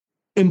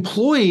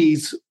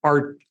employees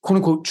are quote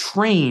unquote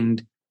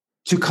trained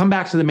to come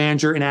back to the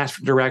manager and ask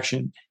for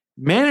direction.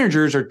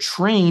 Managers are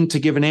trained to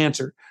give an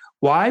answer.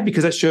 Why?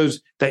 Because that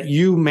shows that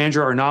you,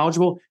 manager, are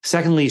knowledgeable.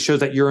 Secondly, it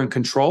shows that you're in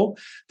control.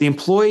 The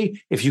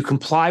employee, if you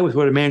comply with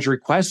what a manager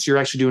requests, you're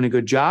actually doing a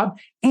good job.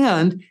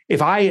 And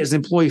if I, as an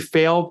employee,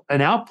 failed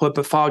an output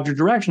but followed your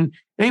direction,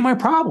 it ain't my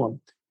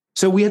problem.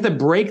 So we have to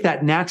break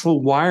that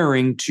natural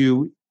wiring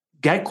to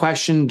get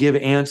question, give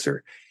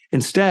answer.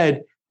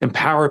 Instead,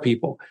 empower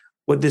people.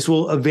 What this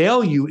will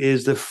avail you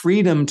is the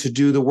freedom to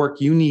do the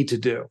work you need to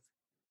do.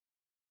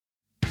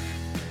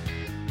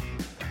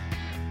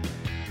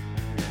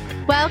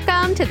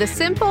 Welcome to the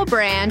Simple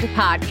Brand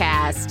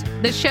Podcast,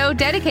 the show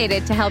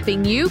dedicated to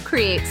helping you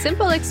create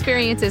simple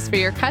experiences for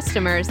your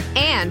customers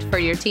and for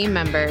your team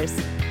members.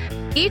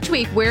 Each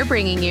week, we're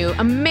bringing you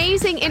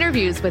amazing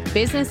interviews with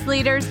business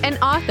leaders and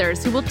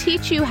authors who will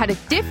teach you how to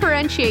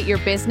differentiate your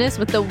business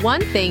with the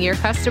one thing your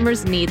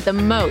customers need the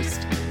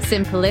most: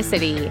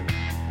 simplicity.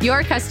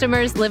 Your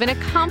customers live in a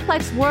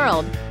complex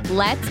world.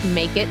 Let's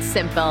make it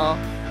simple.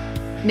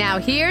 Now,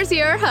 here's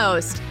your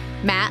host,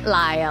 Matt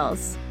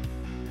Lyles.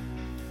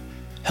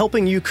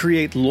 Helping you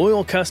create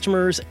loyal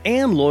customers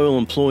and loyal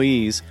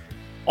employees,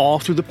 all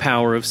through the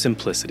power of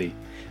simplicity.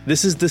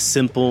 This is the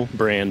Simple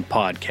Brand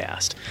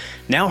Podcast,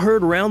 now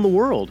heard around the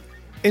world,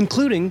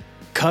 including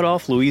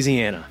Cutoff,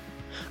 Louisiana.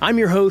 I'm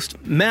your host,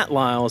 Matt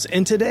Lyles,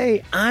 and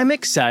today I'm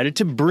excited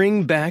to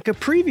bring back a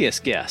previous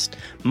guest,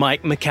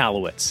 Mike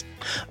Michalowicz.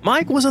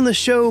 Mike was on the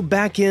show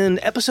back in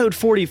episode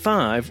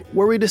 45,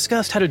 where we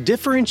discussed how to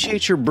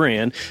differentiate your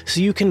brand so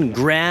you can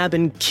grab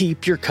and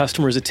keep your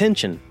customers'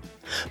 attention.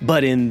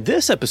 But in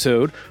this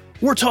episode,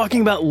 we're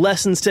talking about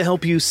lessons to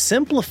help you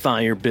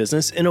simplify your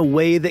business in a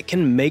way that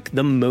can make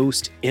the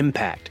most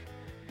impact.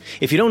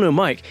 If you don't know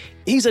Mike,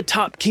 he's a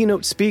top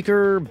keynote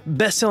speaker,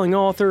 best-selling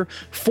author,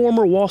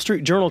 former Wall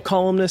Street Journal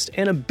columnist,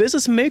 and a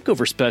business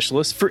makeover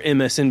specialist for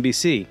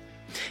MSNBC.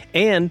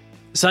 And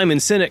Simon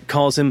Sinek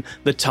calls him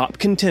the top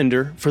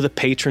contender for the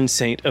patron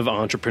saint of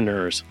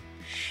entrepreneurs.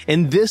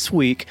 And this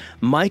week,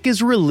 Mike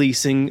is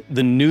releasing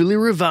the newly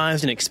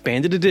revised and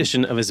expanded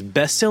edition of his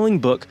best-selling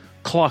book,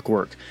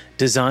 Clockwork: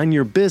 Design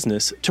Your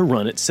Business to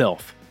Run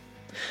Itself.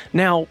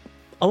 Now,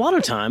 a lot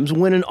of times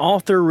when an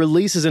author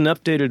releases an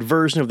updated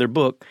version of their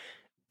book,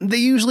 they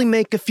usually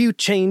make a few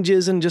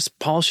changes and just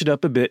polish it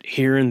up a bit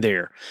here and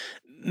there,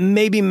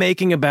 maybe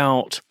making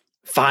about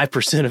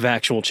 5% of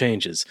actual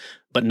changes.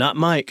 But not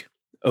Mike.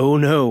 Oh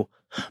no.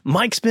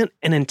 Mike spent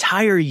an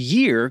entire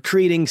year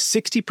creating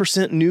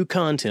 60% new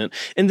content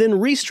and then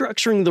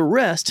restructuring the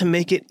rest to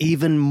make it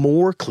even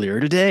more clear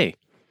today.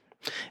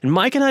 And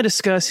Mike and I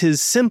discuss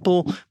his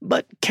simple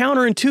but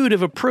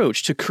counterintuitive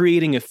approach to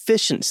creating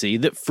efficiency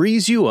that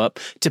frees you up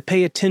to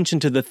pay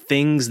attention to the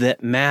things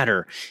that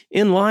matter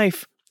in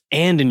life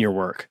and in your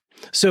work.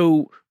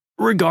 So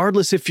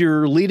regardless if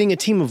you're leading a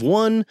team of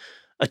 1,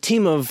 a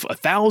team of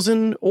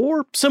 1,000,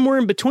 or somewhere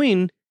in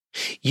between,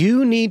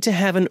 you need to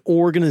have an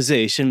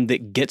organization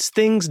that gets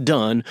things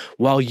done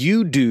while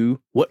you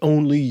do what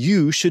only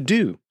you should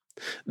do.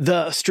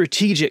 The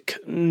strategic,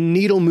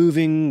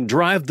 needle-moving,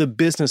 drive the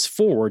business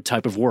forward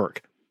type of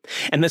work.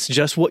 And that's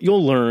just what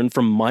you'll learn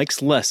from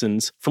Mike's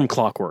lessons from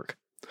Clockwork.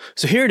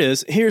 So here it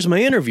is. Here's my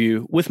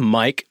interview with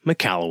Mike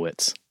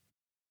Michalowicz.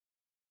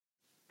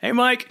 Hey,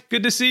 Mike.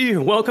 Good to see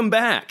you. Welcome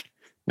back.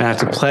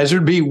 It's a pleasure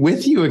to be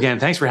with you again.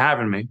 Thanks for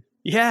having me.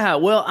 Yeah,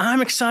 well,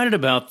 I'm excited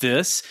about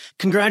this.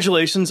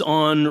 Congratulations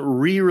on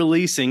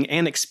re-releasing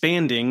and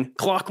expanding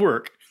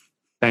Clockwork.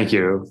 Thank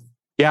you.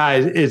 Yeah,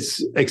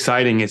 it's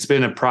exciting. It's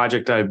been a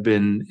project I've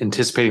been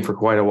anticipating for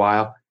quite a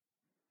while.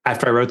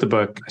 After I wrote the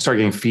book, I started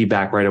getting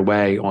feedback right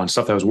away on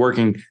stuff that was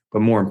working, but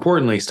more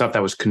importantly, stuff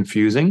that was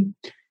confusing.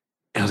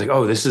 And I was like,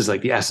 oh, this is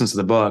like the essence of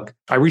the book.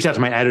 I reached out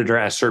to my editor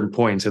at a certain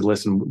point and said,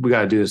 listen, we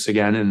got to do this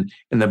again.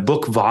 And the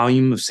book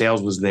volume of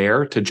sales was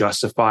there to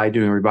justify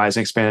doing a revised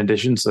and expanded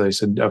edition. So they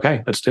said,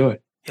 okay, let's do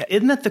it. Yeah,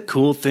 isn't that the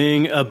cool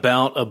thing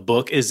about a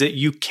book is that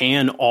you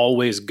can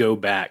always go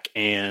back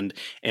and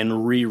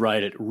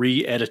rewrite it,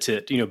 re-edit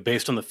it,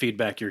 based on the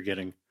feedback you're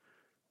getting.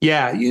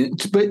 Yeah,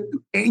 but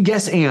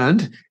yes,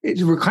 and it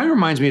kind of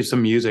reminds me of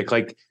some music.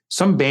 Like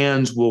some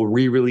bands will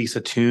re-release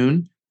a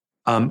tune,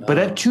 but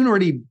that tune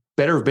already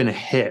better have been a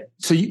hit.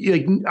 So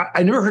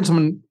I never heard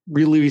someone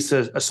release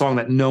a song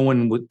that no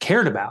one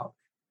cared about.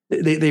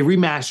 They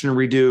remaster and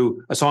redo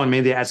a song,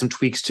 maybe they add some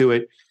tweaks to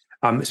it.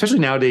 Especially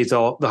nowadays,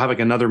 they'll have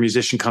like another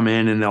musician come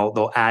in and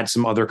they'll add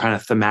some other kind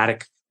of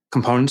thematic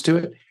components to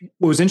it.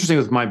 What was interesting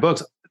with my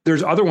books,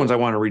 there's other ones I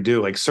want to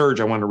redo, like Surge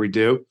I want to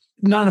redo,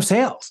 not enough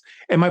sales.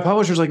 And my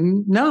publisher's like,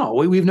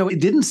 no, it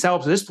didn't sell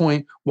up to this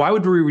point. Why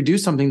would we redo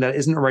something that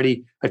isn't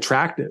already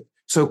attractive?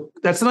 So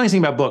that's the nice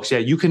thing about books. Yeah,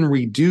 you can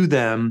redo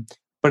them,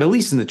 but at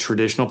least in the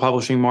traditional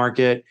publishing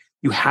market,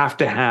 you have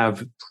to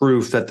have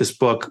proof that this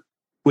book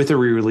with a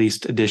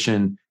re-released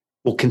edition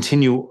will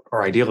continue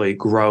or ideally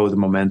grow the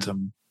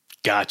momentum.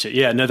 Gotcha.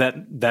 Yeah, no,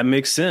 that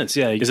makes sense.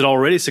 Yeah. Is it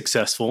already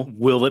successful?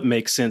 Will it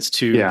make sense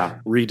to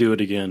redo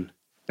it again?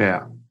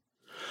 Yeah.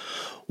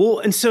 Well,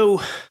 and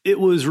so it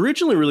was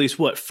originally released,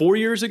 4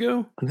 years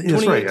ago?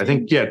 That's right. I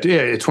think,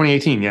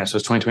 2018. Yeah. So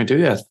it's 2022.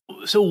 Yeah.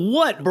 So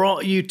what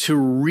brought you to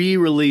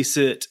re-release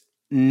it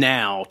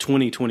now,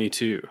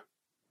 2022?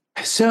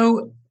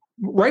 So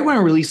right when I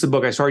released the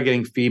book, I started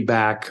getting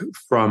feedback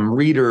from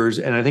readers.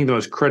 And I think the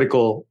most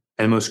critical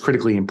and most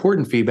critically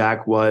important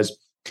feedback was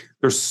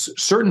there's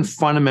certain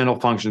fundamental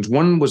functions.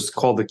 One was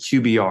called the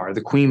QBR,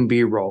 the Queen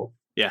Bee role.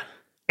 Yeah.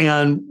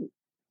 And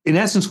in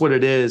essence, what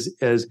it is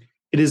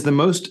it is the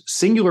most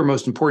singular,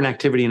 most important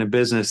activity in a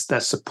business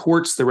that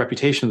supports the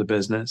reputation of the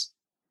business.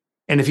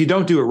 And if you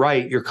don't do it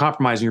right, you're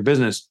compromising your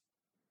business.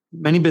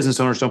 Many business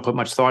owners don't put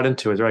much thought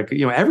into it. They're like,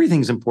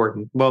 everything's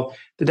important. Well,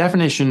 the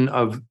definition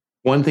of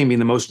one thing being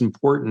the most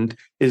important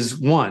is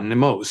one, the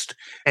most.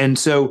 And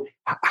so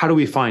how do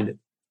we find it?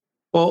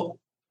 Well,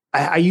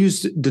 I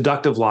used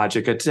deductive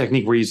logic, a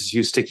technique where you just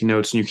use sticky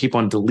notes and you keep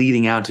on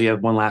deleting out until you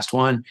have one last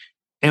one. And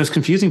it was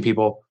confusing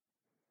people.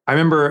 I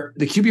remember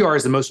the QBR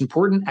is the most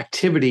important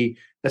activity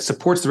that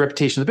supports the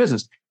reputation of the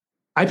business.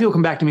 I have people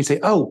come back to me and say,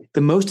 oh,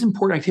 the most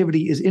important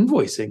activity is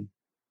invoicing.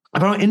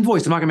 If I don't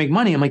invoice, I'm not going to make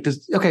money. I'm like,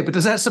 okay, but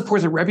does that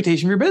support the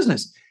reputation of your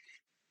business?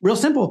 Real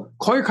simple.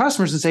 Call your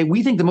customers and say,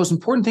 we think the most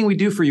important thing we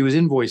do for you is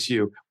invoice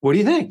you. What do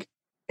you think?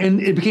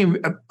 And it became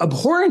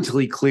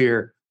abhorrently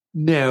clear.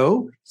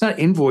 No, it's not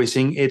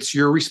invoicing. It's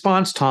your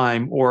response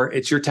time, or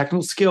it's your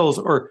technical skills,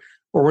 or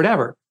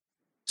whatever.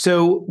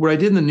 So what I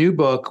did in the new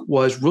book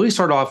was really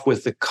start off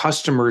with the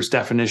customer's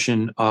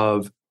definition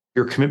of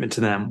your commitment to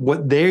them,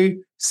 what they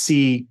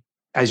see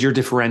as your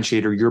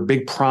differentiator, your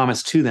big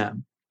promise to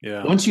them.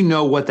 Yeah. Once you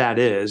know what that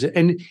is,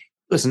 and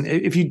listen,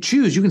 if you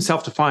choose, you can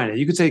self-define it.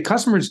 You could say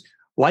customers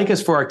like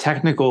us for our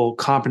technical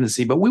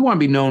competency, but we want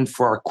to be known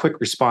for our quick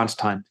response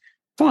time.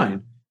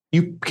 Fine.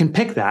 You can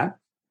pick that.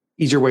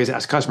 Easier ways to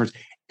ask customers.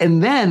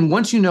 And then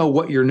once you know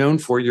what you're known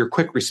for, your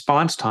quick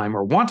response time,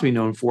 or want to be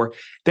known for,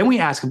 then we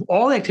ask of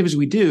all the activities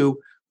we do,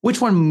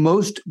 which one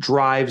most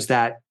drives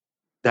that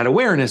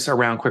awareness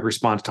around quick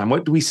response time?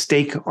 What do we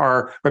stake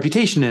our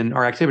reputation in,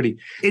 our activity?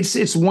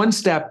 It's one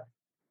step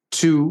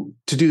to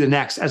do the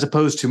next, as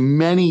opposed to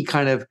many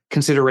kind of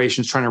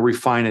considerations trying to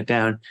refine it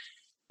down.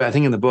 I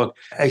think in the book,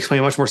 I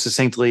explain much more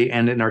succinctly.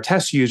 And in our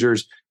test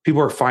users,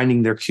 people are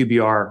finding their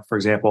QBR, for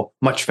example,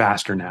 much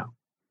faster now.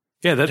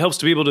 Yeah, that helps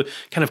to be able to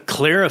kind of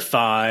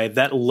clarify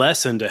that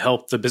lesson to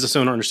help the business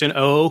owner understand,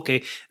 oh,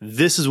 okay,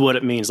 this is what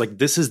it means. Like,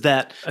 this is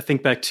that. I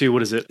think back to,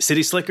 what is it,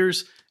 City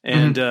Slickers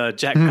and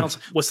Jack Palance.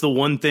 What's the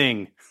one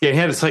thing? Yeah, he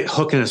had this like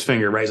hook in his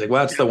finger, right? He's like,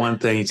 well, that's the one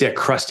thing. He's got a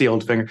crusty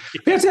old finger.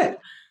 That's it.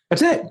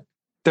 That's it.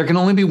 There can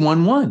only be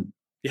one.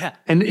 Yeah.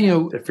 And,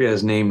 I forget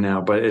his name now,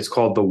 but it's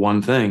called The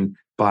One Thing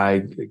by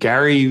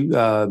Gary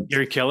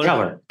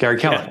Keller. Gary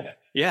Keller.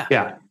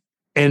 Yeah.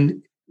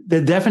 And the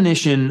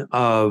definition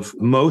of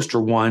most,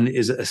 or one,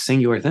 is a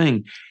singular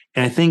thing.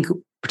 And I think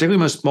particularly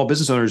most small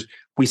business owners,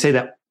 we say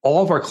that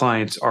all of our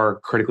clients are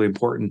critically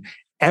important.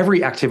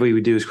 Every activity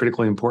we do is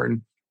critically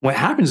important. What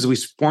happens is we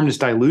form this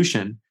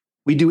dilution.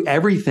 We do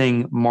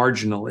everything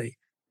marginally.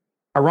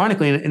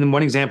 Ironically, in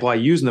one example I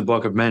use in the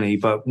book of many,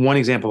 but one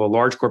example of a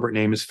large corporate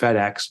name is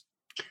FedEx.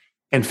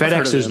 And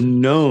FedEx is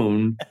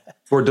known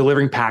for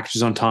delivering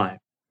packages on time,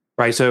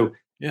 right? So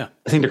yeah,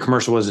 I think the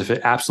commercial was if it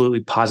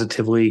absolutely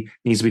positively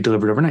needs to be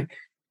delivered overnight.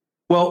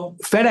 Well,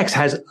 FedEx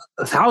has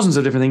thousands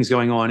of different things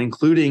going on,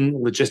 including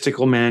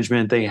logistical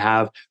management. They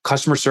have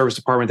customer service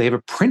department. They have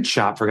a print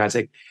shop, for God's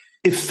sake.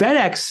 If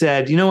FedEx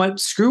said, you know what,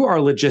 screw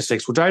our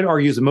logistics, which I'd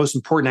argue is the most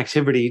important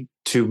activity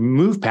to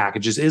move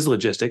packages is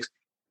logistics.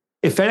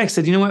 If FedEx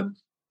said, you know what,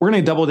 we're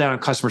going to double down on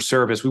customer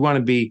service. We want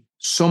to be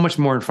so much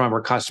more in front of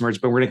our customers,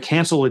 but we're going to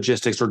cancel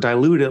logistics, or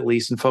dilute at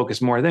least, and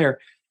focus more there.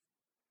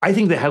 I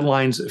think the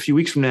headlines a few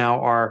weeks from now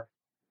are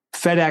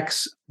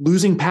FedEx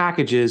losing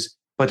packages,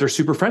 but they're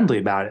super friendly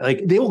about it.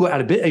 Like, they will go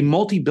out of business. A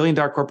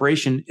multi-billion-dollar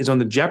corporation is on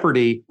the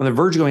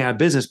verge of going out of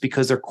business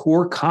because their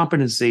core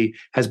competency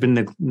has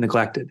been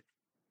neglected.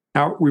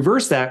 Now,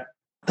 reverse that.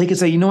 They could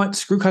say, you know what,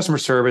 screw customer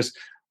service.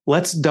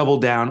 Let's double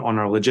down on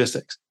our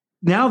logistics.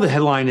 Now the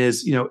headline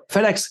is,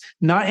 FedEx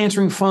not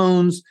answering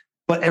phones,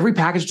 but every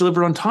package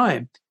delivered on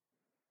time.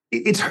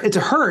 It's a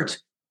hurt,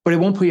 but it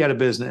won't put you out of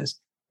business.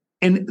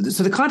 And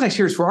so the context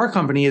here is for our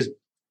company is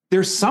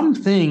there's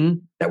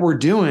something that we're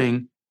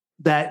doing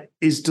that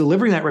is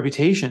delivering that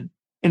reputation.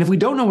 And if we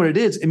don't know what it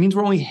is, it means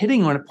we're only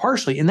hitting on it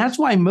partially. And that's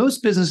why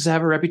most businesses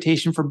have a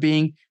reputation for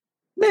being,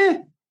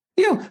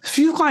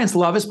 few clients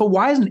love us, but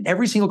why isn't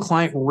every single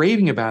client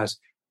raving about us?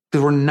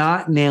 Because we're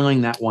not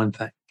nailing that one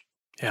thing.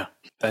 Yeah,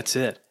 that's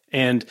it.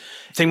 And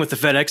same with the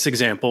FedEx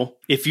example.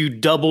 If you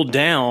double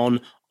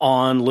down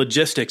on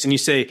logistics and you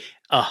say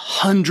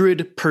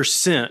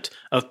 100%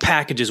 of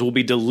packages will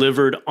be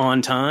delivered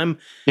on time,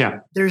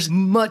 there's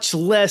much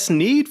less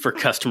need for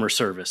customer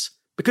service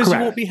because you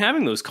won't be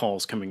having those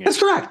calls coming in. That's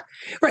correct.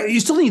 Right. You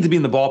still need to be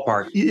in the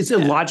ballpark. It's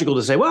illogical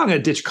to say, well, I'm going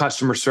to ditch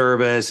customer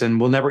service and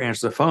we'll never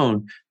answer the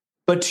phone.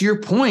 But to your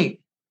point,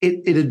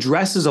 it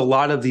addresses a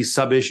lot of these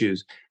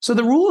sub-issues. So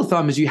the rule of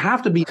thumb is you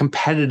have to be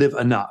competitive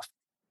enough.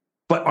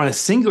 But on a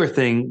singular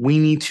thing, we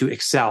need to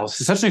excel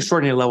to such an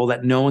extraordinary level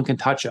that no one can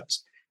touch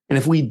us. And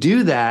if we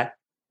do that,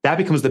 that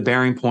becomes the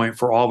bearing point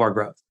for all of our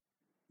growth.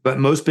 But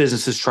most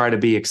businesses try to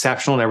be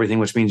exceptional at everything,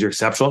 which means you're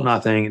exceptional at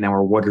nothing, and then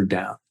we're watered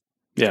down.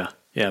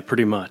 Yeah,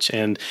 pretty much.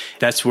 And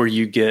that's where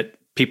you get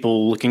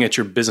people looking at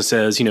your business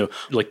as,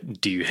 like,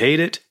 do you hate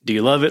it? Do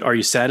you love it? Are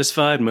you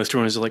satisfied? Most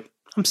everyone is like,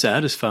 I'm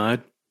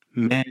satisfied.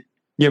 Man.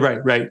 Yeah,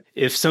 right.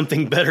 If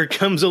something better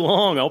comes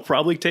along, I'll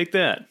probably take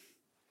that.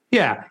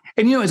 Yeah.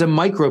 And, as a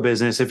micro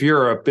business, if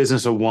you're a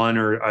business of one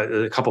or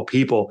a couple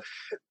people,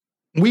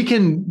 we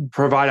can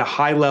provide a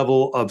high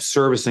level of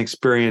service and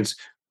experience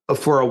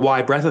for a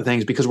wide breadth of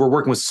things because we're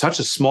working with such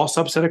a small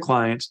subset of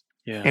clients,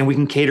 and we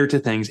can cater to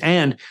things,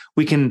 and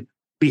we can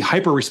be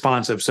hyper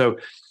responsive. So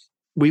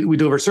we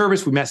deliver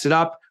service, we mess it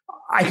up,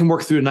 I can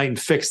work through the night and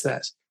fix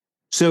this.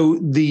 So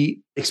the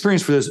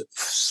experience for this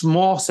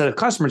small set of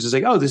customers is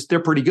like,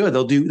 they're pretty good.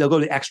 They'll go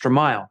the extra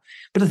mile.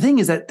 But the thing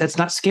is that that's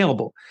not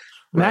scalable.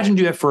 Imagine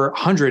doing it for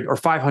 100 or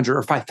 500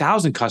 or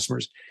 5,000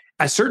 customers.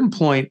 At a certain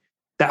point,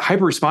 that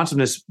hyper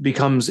responsiveness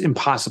becomes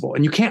impossible,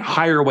 and you can't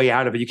hire a way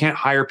out of it. You can't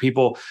hire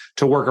people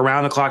to work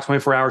around the clock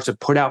 24 hours to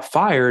put out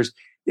fires.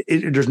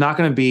 There's not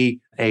going to be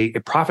a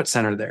profit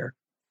center there.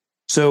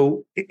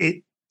 So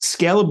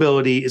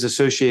scalability is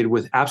associated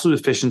with absolute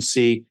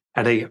efficiency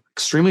at an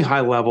extremely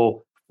high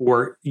level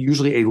or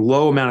usually a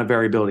low amount of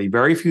variability,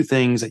 very few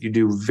things that you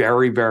do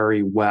very,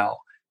 very well.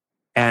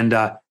 And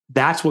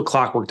that's what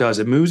Clockwork does.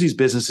 It moves these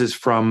businesses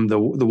from the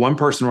one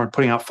person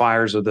putting out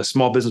fires or the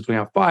small business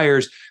putting out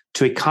fires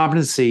to a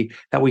competency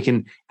that we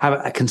can have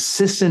a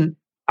consistent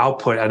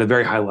output at a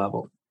very high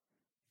level.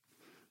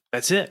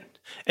 That's it.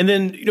 And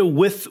then,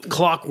 with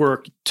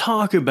Clockwork,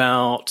 talk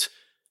about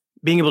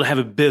being able to have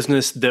a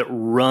business that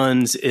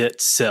runs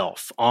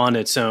itself on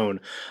its own.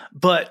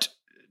 But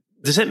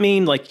does that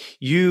mean like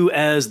you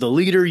as the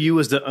leader, you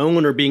as the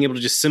owner, being able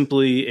to just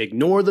simply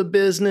ignore the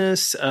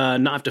business,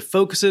 not have to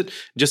focus it,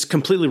 just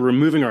completely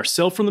removing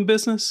ourselves from the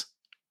business?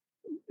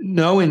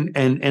 No, and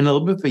a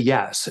little bit of a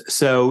yes.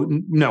 So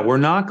no, we're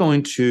not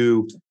going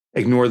to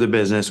ignore the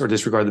business or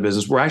disregard the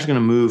business. We're actually going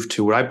to move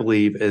to what I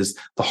believe is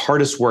the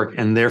hardest work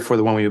and therefore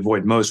the one we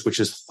avoid most, which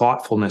is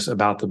thoughtfulness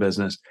about the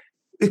business.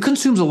 It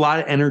consumes a lot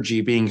of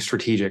energy being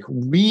strategic,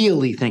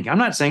 really thinking. I'm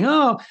not saying,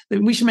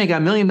 we should make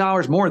 $1 million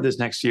more this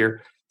next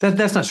year.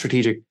 That's not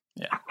strategic.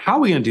 Yeah. How are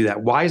we going to do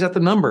that? Why is that the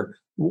number?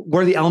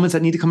 What are the elements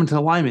that need to come into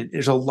alignment?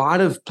 There's a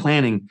lot of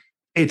planning.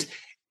 It's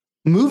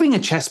moving a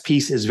chess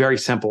piece is very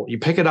simple. You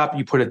pick it up,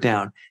 you put it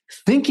down.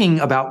 Thinking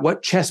about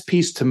what chess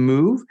piece to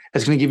move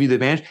is going to give you the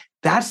advantage.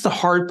 That's the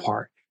hard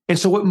part. And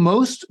so what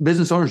most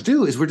business owners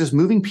do is we're just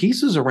moving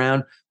pieces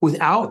around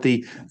without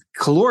the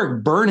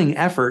caloric burning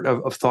effort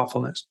of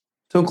thoughtfulness.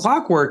 So in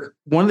Clockwork,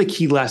 one of the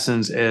key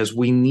lessons is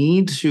we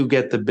need to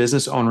get the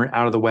business owner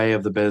out of the way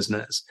of the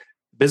business.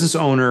 Business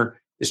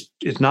owner is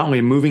not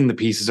only moving the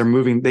pieces,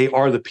 they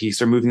are the piece,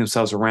 they're moving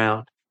themselves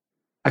around.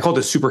 I call it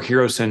the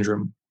superhero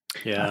syndrome.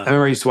 Yeah. I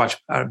remember I used to watch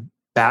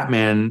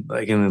Batman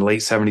like in the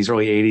late 70s,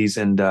 early 80s,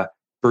 and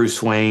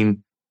Bruce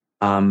Wayne,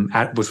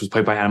 which was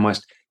played by Adam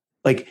West.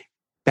 Like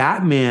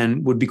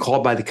Batman would be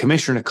called by the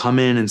commissioner to come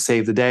in and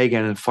save the day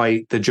again and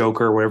fight the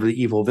Joker or whatever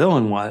the evil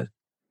villain was.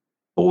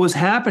 What was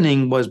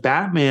happening was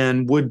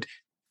Batman would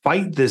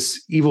fight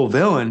this evil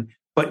villain,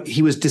 but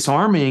he was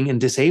disarming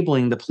and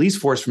disabling the police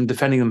force from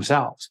defending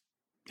themselves.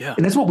 Yeah.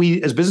 And that's what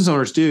we as business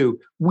owners do.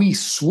 We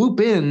swoop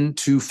in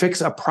to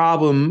fix a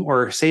problem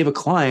or save a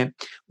client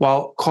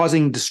while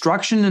causing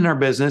destruction in our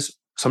business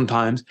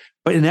sometimes,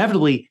 but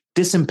inevitably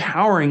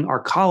disempowering our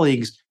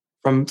colleagues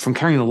from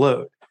carrying the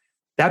load.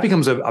 That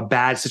becomes a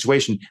bad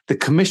situation. The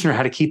commissioner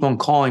had to keep on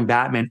calling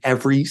Batman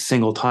every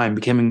single time,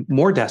 becoming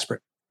more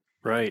desperate.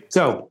 Right.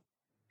 So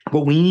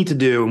what we need to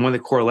do, and one of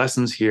the core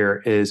lessons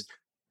here is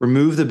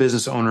remove the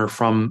business owner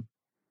from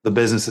the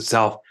business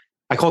itself.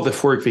 I call it the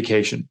 4-week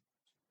vacation.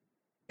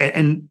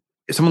 And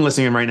if someone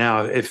listening in right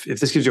now, if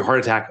this gives you a heart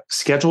attack,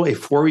 schedule a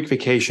 4-week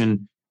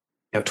vacation,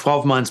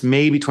 12 months,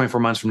 maybe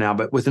 24 months from now,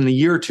 but within a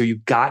year or two,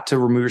 you've got to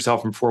remove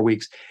yourself from 4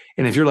 weeks.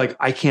 And if you're like,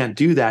 I can't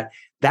do that,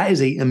 that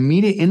is an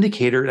immediate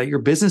indicator that your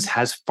business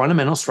has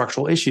fundamental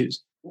structural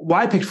issues.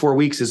 Why I picked 4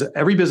 weeks is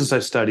every business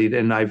I've studied,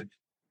 and I've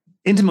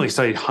intimately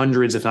studied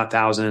hundreds, if not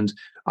thousands,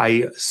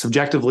 I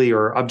subjectively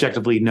or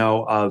objectively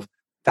know of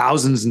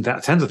thousands and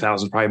tens of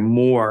thousands, probably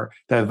more,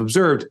 that I've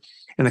observed.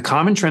 And the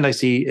common trend I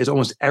see is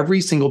almost every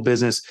single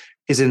business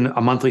is in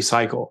a monthly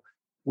cycle.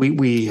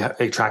 We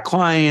attract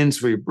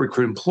clients, we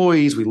recruit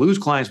employees, we lose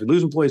clients, we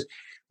lose employees,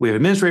 we have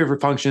administrative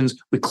functions,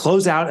 we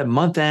close out at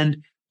month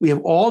end. We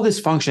have all this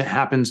function that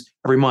happens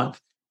every month.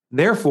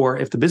 Therefore,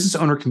 if the business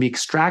owner can be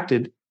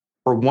extracted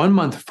for 1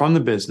 month from the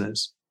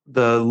business,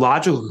 the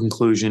logical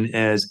conclusion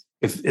is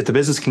if the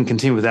business can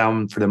continue without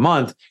them for the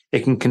month,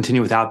 it can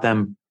continue without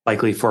them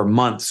likely for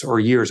months or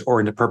years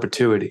or into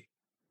perpetuity.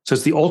 So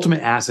it's the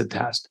ultimate acid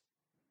test.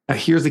 Now,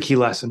 here's the key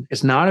lesson.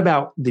 It's not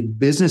about the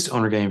business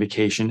owner getting a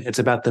vacation. It's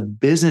about the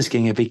business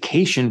getting a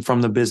vacation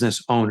from the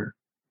business owner.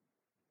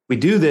 We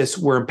do this,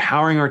 we're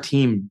empowering our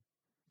team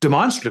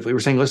demonstratively. We're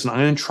saying, listen, I'm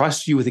going to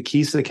trust you with the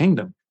keys to the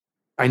kingdom.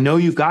 I know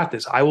you've got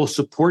this. I will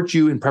support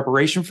you in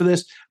preparation for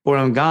this, but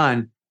when I'm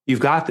gone, You've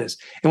got this.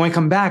 And when I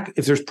come back,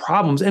 if there's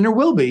problems, and there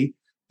will be,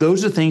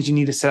 those are the things you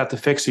need to set out to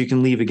fix so you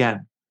can leave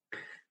again.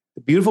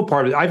 The beautiful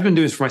part of it, I've been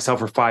doing this for myself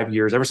for 5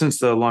 years, ever since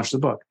the launch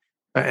of the book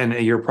and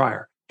a year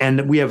prior.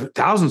 And we have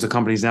thousands of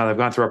companies now that have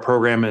gone through our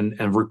program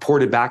and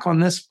reported back on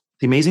this.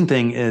 The amazing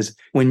thing is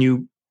when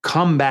you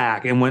come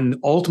back and when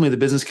ultimately the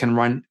business can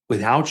run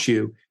without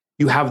you,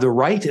 you have the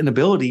right and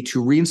ability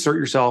to reinsert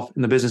yourself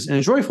in the business in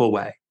a joyful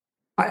way.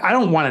 I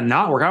don't want to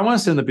not work. I want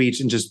to sit on the beach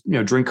and just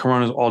drink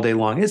Coronas all day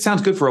long. It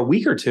sounds good for a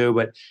week or two,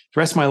 but the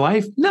rest of my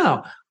life,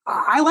 no.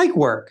 I like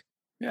work.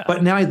 Yeah.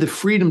 But now I have the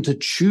freedom to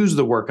choose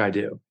the work I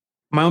do.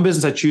 My own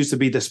business, I choose to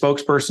be the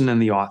spokesperson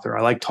and the author.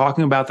 I like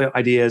talking about the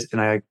ideas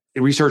and I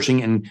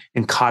researching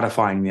and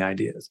codifying the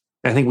ideas.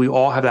 And I think we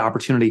all have that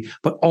opportunity,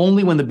 but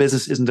only when the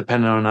business isn't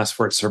dependent on us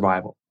for its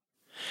survival.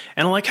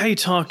 And I like how you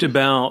talked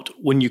about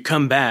when you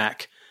come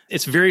back,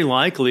 it's very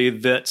likely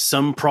that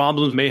some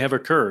problems may have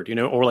occurred,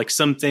 or like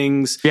some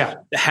things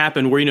that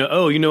happen where,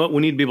 oh, you know what,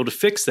 we need to be able to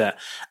fix that.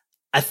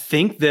 I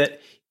think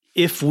that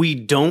if we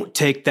don't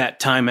take that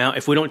time out,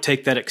 if we don't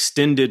take that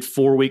extended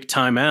 4-week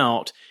time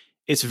out,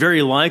 it's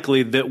very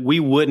likely that we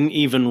wouldn't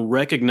even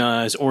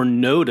recognize or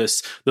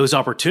notice those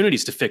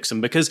opportunities to fix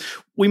them, because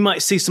we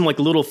might see some like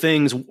little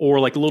things or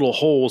like little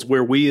holes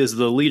where we as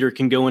the leader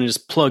can go in and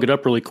just plug it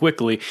up really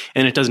quickly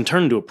and it doesn't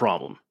turn into a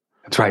problem.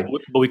 That's right.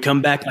 But we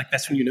come back, like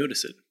that's when you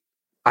notice it.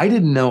 I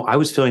didn't know I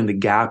was filling the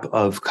gap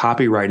of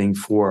copywriting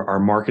for our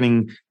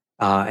marketing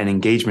and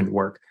engagement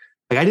work.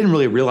 Like I didn't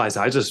really realize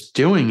that. I was just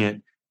doing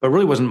it, but it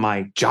really wasn't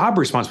my job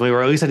responsibility,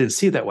 or at least I didn't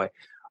see it that way.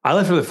 I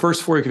left for the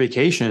first 4-week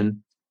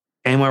vacation.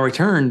 And when I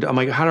returned, I'm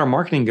like, how did our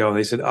marketing go?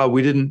 They said, oh,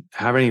 we didn't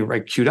have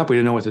any queued up. We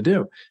didn't know what to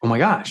do. Oh my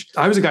gosh.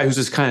 I was a guy who's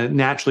just kind of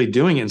naturally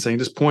doing it and saying,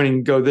 just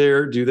pointing, go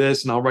there, do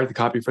this, and I'll write the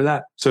copy for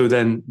that. So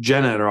then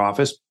Jenna at our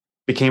office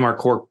became our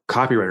core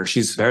copywriter.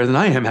 She's better than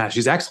I am at.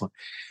 She's excellent.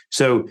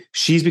 So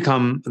she's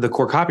become the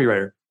core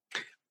copywriter.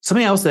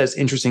 Something else that's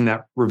interesting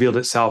that revealed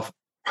itself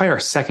probably our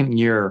second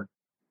year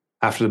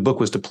after the book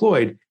was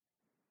deployed,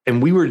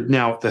 and we were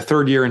now the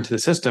third year into the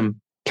system.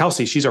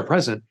 Kelsey, she's our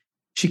president.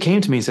 She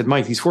came to me and said,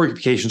 Mike, these 4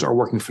 vacations are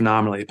working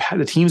phenomenally.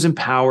 The team's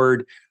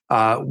empowered.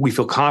 We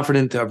feel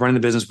confident of running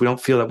the business. We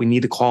don't feel that we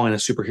need to call in a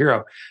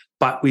superhero.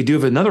 But we do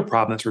have another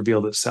problem that's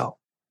revealed itself.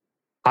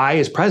 I,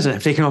 as president,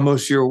 have taken on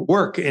most of your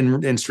work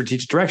in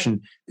strategic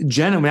direction.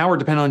 Jenna, now we're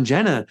dependent on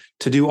Jenna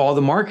to do all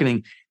the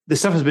marketing. This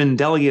stuff has been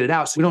delegated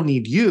out, so we don't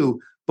need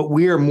you, but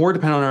we are more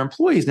dependent on our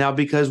employees now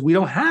because we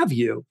don't have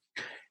you.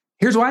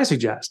 Here's what I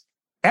suggest.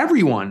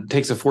 Everyone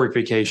takes a 4-week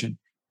vacation.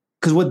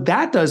 Because what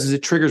that does is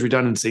it triggers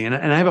redundancy. And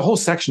I have a whole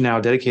section now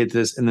dedicated to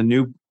this in the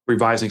new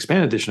revised and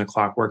expanded edition of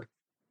Clockwork,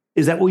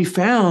 is that what we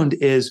found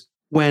is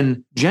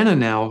when Jenna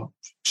now,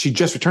 she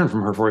just returned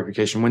from her 4-week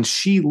vacation. When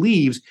she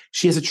leaves,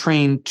 she has to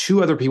train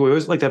 2 other people. We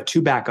always like to have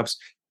 2 backups,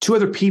 2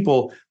 other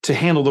people to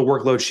handle the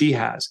workload she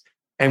has.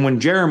 And when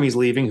Jeremy's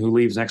leaving, who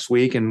leaves next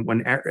week, and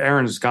when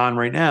Aaron's gone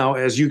right now,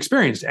 as you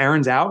experienced,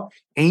 Aaron's out,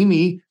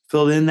 Amy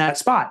filled in that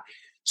spot.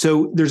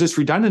 So there's this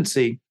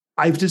redundancy.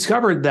 I've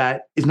discovered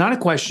that it's not a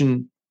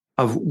question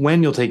of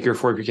when you'll take your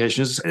 4-week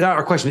vacation. It's not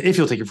a question if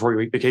you'll take your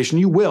 4-week vacation.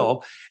 You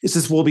will. It's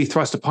just will be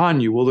thrust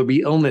upon you. Will there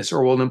be illness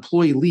or will an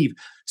employee leave?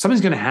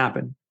 Something's going to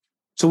happen.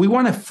 So we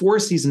want to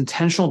force these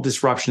intentional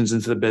disruptions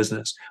into the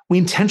business. We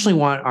intentionally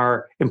want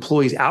our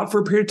employees out for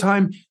a period of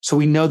time so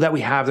we know that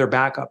we have their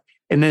backup.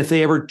 And then if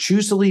they ever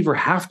choose to leave or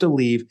have to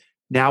leave,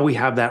 now we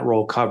have that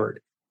role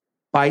covered.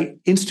 By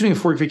instituting a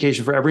 4-week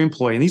vacation for every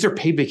employee, and these are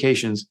paid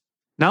vacations,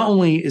 not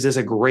only is this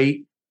a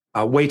great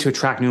way to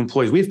attract new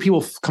employees. We have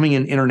people coming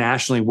in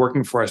internationally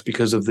working for us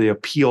because of the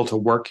appeal to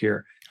work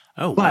here.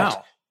 Oh,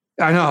 wow.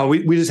 I know.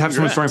 We just have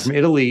someone starting from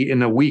Italy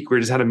in a week. We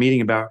just had a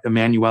meeting about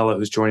Emanuela,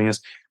 who's joining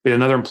us. We had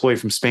another employee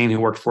from Spain who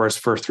worked for us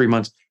for 3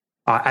 months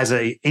as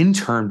an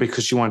intern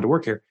because she wanted to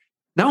work here.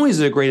 Not only is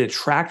it a great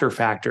attractor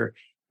factor,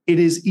 it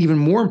is even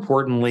more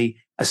importantly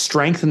a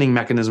strengthening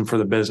mechanism for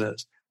the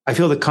business. I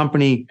feel the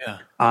company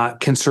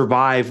can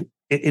survive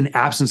in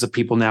absence of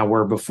people now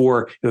where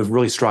before it was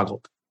really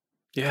struggled.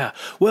 Yeah.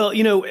 Well,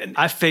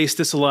 I faced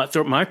this a lot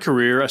throughout my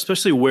career,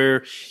 especially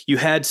where you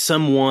had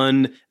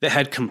someone that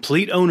had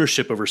complete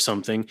ownership over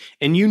something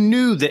and you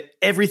knew that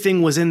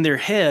everything was in their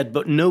head,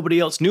 but nobody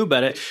else knew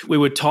about it. We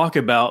would talk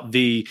about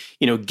the,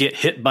 get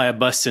hit by a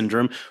bus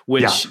syndrome,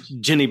 which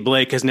Jenny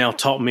Blake has now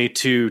taught me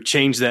to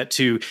change that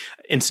to,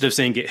 instead of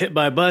saying get hit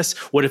by a bus,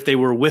 what if they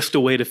were whisked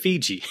away to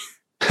Fiji?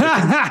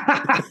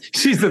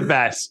 She's the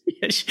best.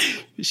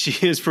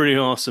 She is pretty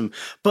awesome.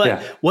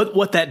 But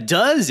what that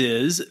does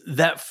is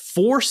that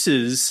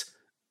forces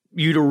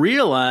you to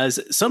realize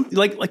something,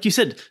 like you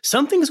said,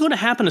 something's going to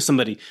happen to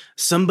somebody.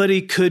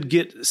 Somebody could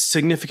get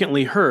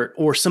significantly hurt,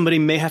 or somebody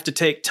may have to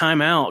take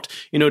time out,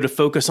 to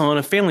focus on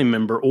a family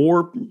member,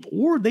 or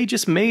they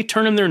just may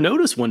turn in their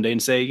notice one day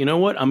and say, you know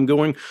what, I'm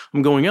going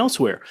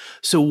elsewhere.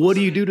 So what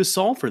do you do to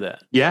solve for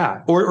that?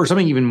 Yeah. Or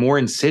something even more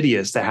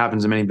insidious that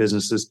happens in many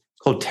businesses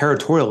called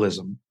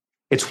territorialism.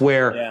 It's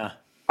where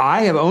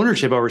I have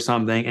ownership over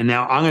something and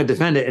now I'm going to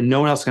defend it and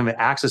no one else can have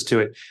access to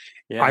it.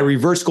 I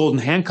reverse golden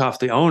handcuff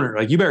the owner.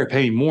 Like, you better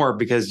pay me more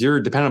because you're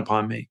dependent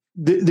upon me.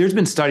 There's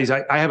been studies.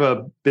 I have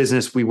a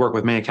business. We work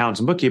with many accountants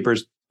and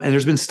bookkeepers. And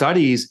there's been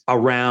studies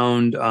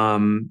around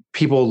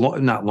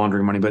people not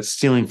laundering money, but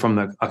stealing from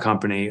a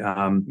company,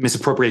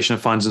 misappropriation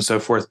of funds and so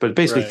forth, but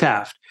basically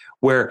theft,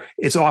 where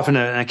it's often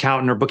an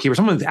accountant or bookkeeper,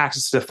 someone with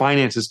access to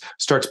finances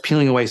starts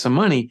peeling away some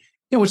money,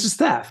 which is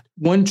theft.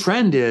 One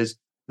trend is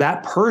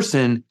that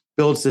person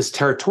builds this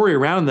territory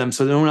around them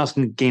so that no one else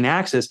can gain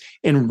access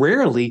and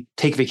rarely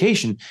take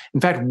vacation.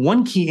 In fact,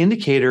 one key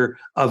indicator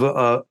of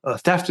a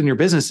theft in your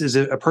business is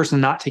a person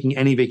not taking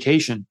any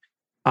vacation.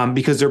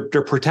 Because they're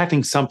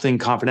protecting something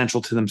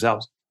confidential to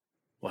themselves.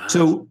 Wow.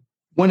 So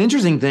one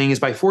interesting thing is,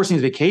 by forcing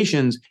these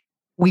vacations,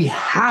 we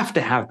have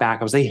to have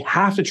backups. They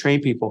have to train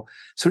people.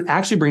 So it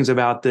actually brings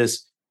about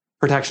this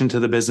protection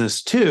to the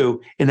business too,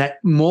 in that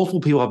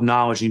multiple people have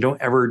knowledge and you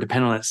don't ever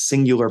depend on that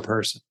singular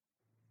person.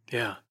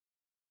 Yeah.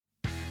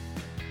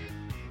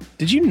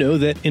 Did you know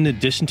that in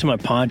addition to my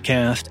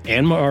podcast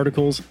and my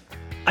articles,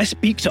 I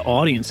speak to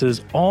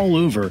audiences all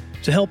over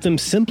to help them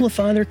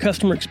simplify their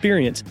customer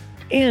experience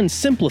and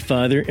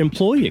simplify their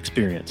employee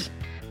experience?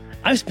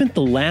 I've spent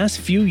the last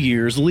few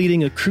years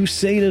leading a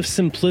crusade of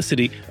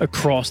simplicity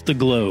across the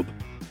globe.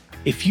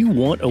 If you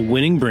want a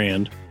winning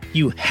brand,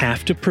 you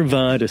have to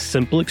provide a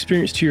simple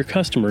experience to your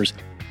customers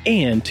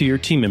and to your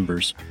team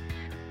members.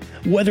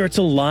 Whether it's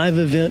a live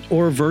event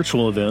or a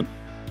virtual event,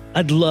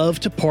 I'd love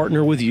to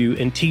partner with you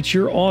and teach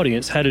your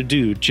audience how to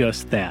do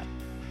just that.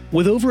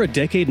 With over a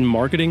decade in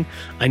marketing,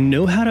 I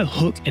know how to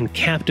hook and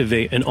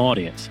captivate an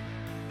audience.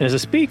 And as a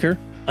speaker,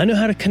 I know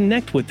how to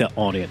connect with that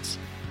audience.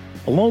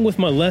 Along with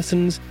my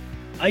lessons,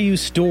 I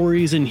use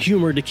stories and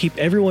humor to keep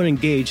everyone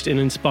engaged and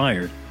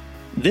inspired.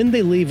 Then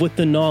they leave with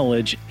the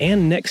knowledge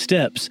and next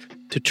steps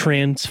to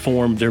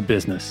transform their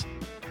business.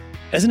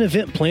 As an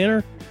event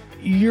planner,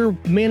 you're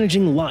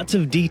managing lots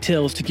of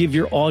details to give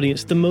your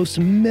audience the most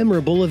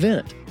memorable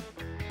event.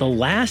 The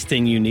last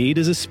thing you need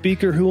is a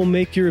speaker who will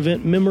make your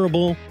event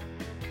memorable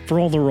for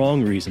all the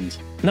wrong reasons.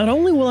 Not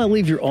only will I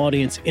leave your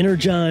audience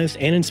energized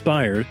and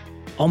inspired,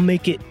 I'll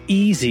make it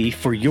easy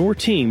for your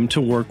team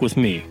to work with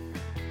me.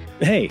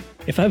 Hey,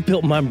 if I've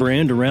built my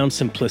brand around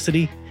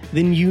simplicity,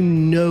 then you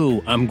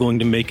know I'm going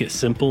to make it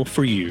simple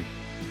for you.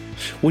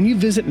 When you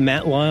visit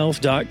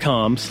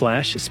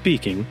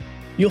mattlyles.com/speaking,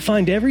 you'll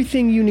find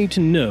everything you need to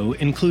know,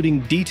 including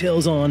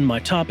details on my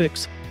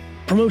topics,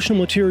 promotional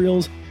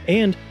materials,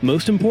 and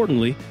most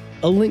importantly,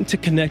 a link to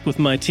connect with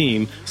my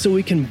team so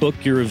we can book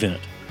your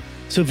event.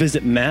 So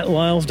visit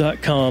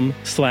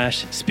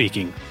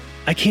mattlyles.com/speaking.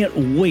 I can't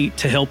wait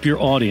to help your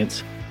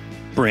audience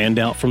brand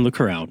out from the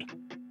crowd.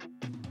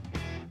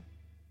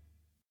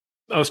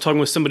 I was talking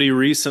with somebody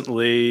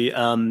recently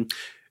who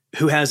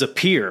has a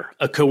peer,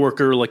 a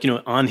coworker,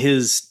 on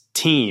his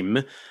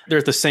team. They're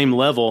at the same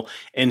level.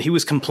 And he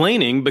was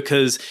complaining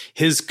because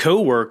his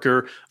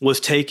coworker was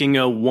taking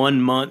a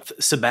 1-month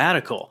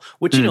sabbatical,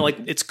 which,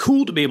 it's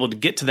cool to be able to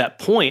get to that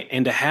point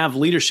and to have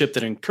leadership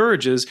that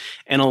encourages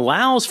and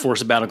allows for a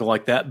sabbatical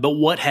like that. But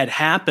what had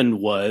happened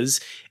was,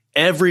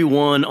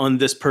 everyone on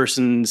this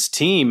person's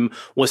team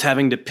was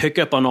having to pick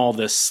up on all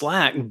this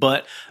slack,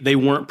 but they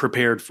weren't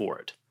prepared for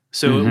it.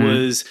 So it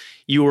was,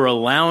 you were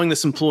allowing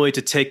this employee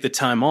to take the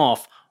time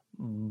off,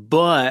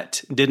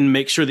 but didn't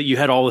make sure that you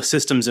had all the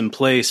systems in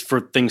place for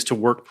things to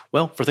work,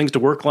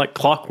 like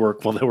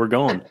clockwork while they were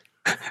gone.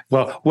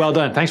 Well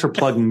done. Thanks for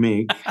plugging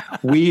me.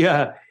 We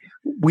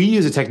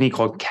use a technique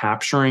called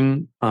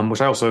capturing, which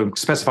I also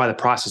specify the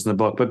process in the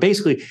book, but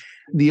basically,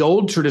 the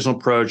old traditional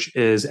approach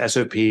is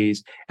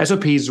SOPs.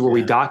 SOPs is where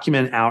we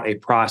document out a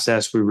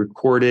process. We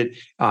record it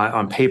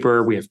on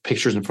paper. We have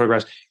pictures and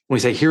photographs. And we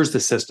say, here's the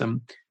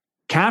system.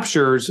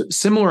 Captures,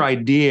 similar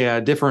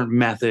idea, different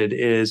method,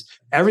 is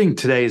everything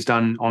today is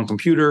done on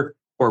computer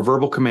or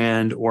verbal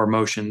command or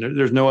motion.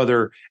 There's no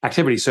other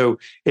activity. So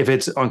if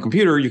it's on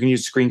computer, you can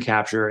use screen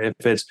capture.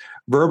 If it's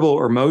verbal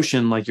or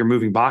motion, like you're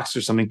moving boxes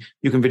or something,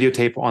 you can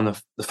videotape on the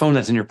phone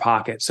that's in your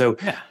pocket. So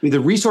the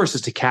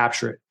resources to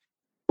capture it.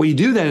 What you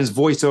do then is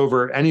voice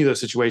over any of those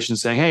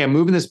situations saying, hey, I'm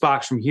moving this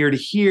box from here to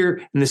here,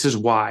 and this is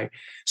why.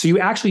 So you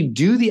actually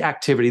do the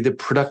activity, the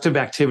productive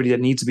activity that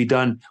needs to be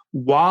done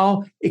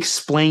while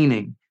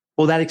explaining.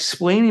 Well, that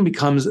explaining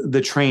becomes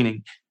the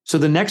training. So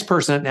the next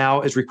person that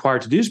now is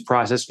required to do this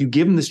process, you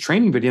give them this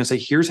training video and say,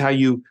 here's how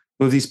you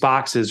move these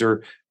boxes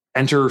or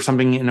enter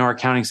something in our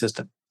accounting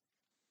system.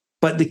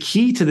 But the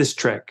key to this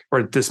trick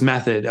or this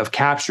method of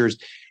captures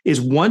is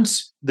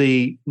once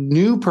the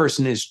new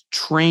person is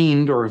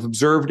trained or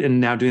observed and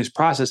now doing this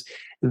process,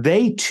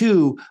 they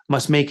too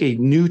must make a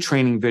new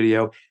training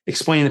video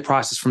explaining the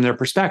process from their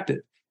perspective.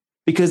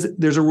 Because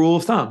there's a rule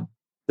of thumb.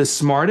 The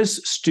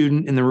smartest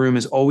student in the room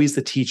is always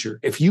the teacher.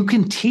 If you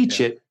can teach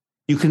it,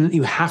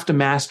 you have to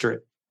master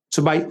it.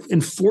 So by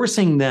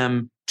enforcing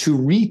them to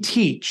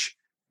reteach,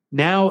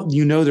 now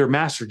you know they're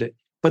mastered it.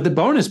 But the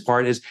bonus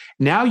part is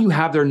now you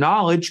have their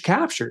knowledge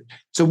captured.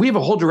 So we have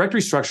a whole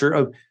directory structure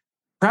of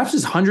perhaps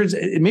it's hundreds,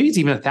 maybe it's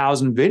even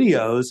 1,000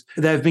 videos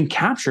that have been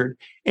captured.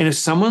 And if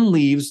someone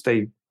leaves,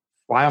 they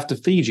fly off to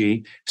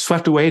Fiji,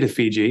 swept away to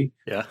Fiji.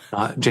 Yeah.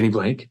 Jenny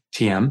Blake,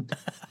 TM.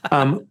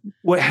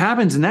 What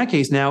happens in that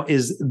case now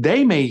is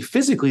they may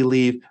physically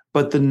leave,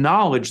 but the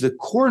knowledge, the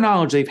core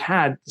knowledge they've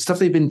had, the stuff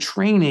they've been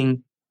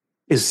training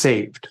is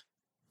saved.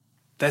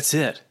 That's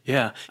it.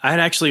 Yeah. I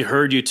had actually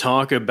heard you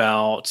talk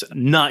about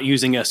not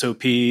using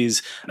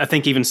SOPs. I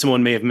think even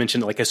someone may have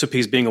mentioned like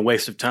SOPs being a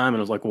waste of time. And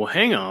I was like, well,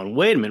 hang on,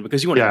 wait a minute,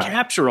 because you want to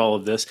capture all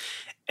of this.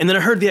 And then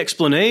I heard the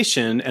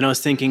explanation and I was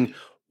thinking,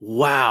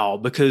 wow,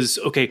 because,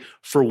 okay,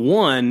 for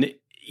one,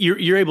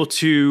 you're able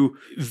to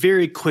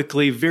very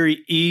quickly,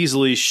 very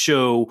easily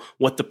show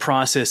what the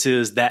process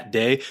is that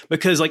day.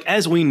 Because like,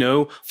 as we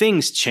know,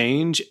 things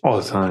change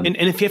all the time. And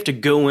if you have to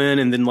go in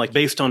and then like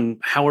based on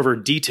however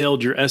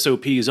detailed your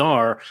SOPs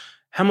are,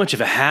 how much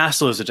of a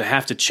hassle is it to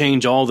have to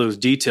change all those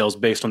details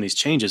based on these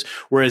changes?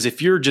 Whereas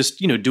if you're just,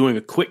 doing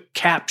a quick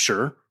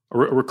capture, a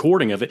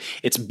recording of it,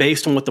 it's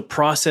based on what the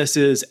process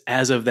is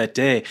as of that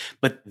day.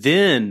 But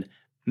then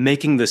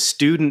making the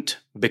student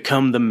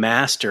become the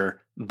master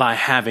by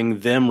having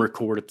them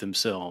record it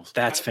themselves.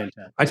 That's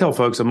fantastic. I tell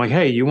folks, I'm like,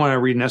 hey, you want to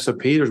read an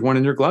SOP? There's one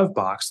in your glove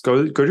box.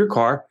 Go to your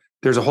car.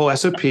 There's a whole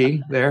SOP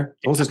there,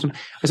 the whole system.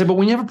 I said, but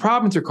when you have a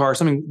problem with your car or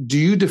something, do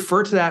you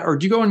defer to that? Or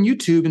do you go on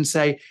YouTube and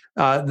say,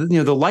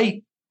 the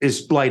light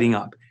is lighting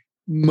up?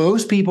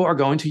 Most people are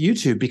going to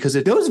YouTube because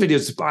those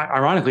videos,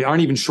 ironically,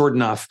 aren't even short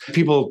enough.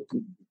 People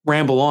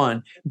ramble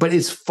on, but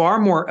it's far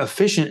more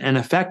efficient and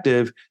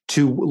effective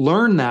to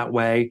learn that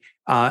way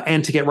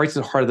and to get right to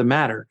the heart of the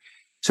matter.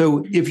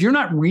 So if you're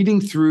not reading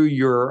through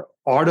your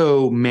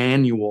auto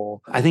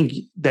manual, I think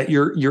that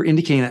you're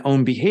indicating that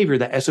own behavior,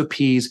 that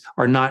SOPs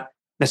are not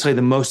necessarily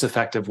the most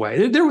effective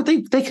way.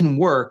 They can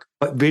work,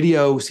 but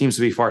video seems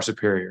to be far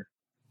superior.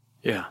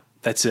 Yeah,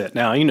 that's it.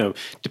 Now,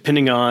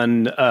 depending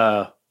on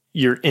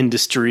your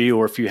industry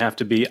or if you have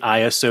to be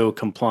ISO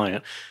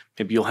compliant,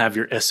 maybe you'll have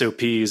your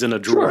SOPs in a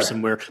drawer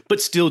somewhere, but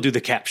still do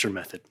the capture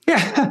method.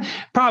 Yeah,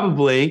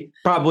 probably.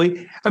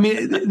 I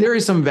mean, there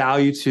is some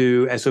value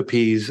to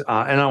SOPs, and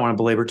I don't want to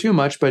belabor too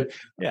much, but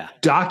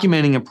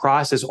documenting a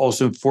process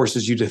also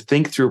forces you to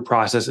think through a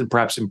process and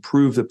perhaps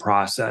improve the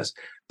process.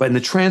 But in the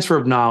transfer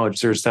of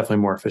knowledge, there's definitely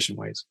more efficient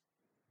ways.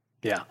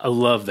 Yeah, I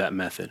love that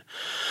method.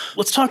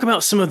 Let's talk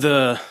about some of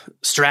the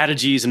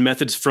strategies and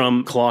methods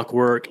from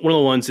Clockwork. One of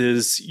the ones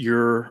is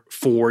your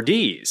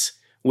 4Ds.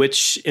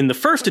 Which in the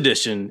first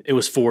edition, it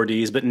was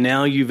 4Ds, but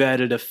now you've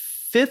added a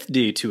 5th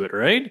D to it,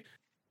 right?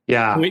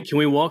 Yeah. Can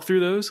we walk through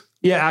those?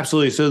 Yeah,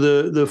 absolutely. So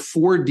the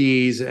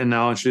 4Ds, and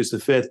now I'll introduce the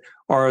 5th,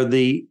 are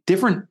the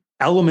different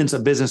elements a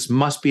business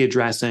must be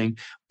addressing,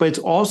 but it's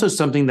also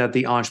something that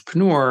the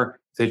entrepreneur,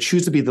 if they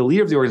choose to be the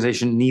leader of the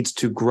organization, needs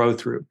to grow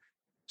through.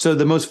 So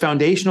the most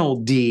foundational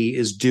D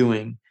is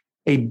doing.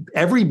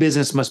 Every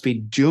business must be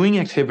doing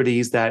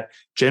activities that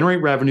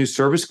generate revenue,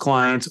 service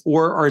clients,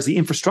 or are as the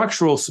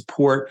infrastructural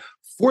support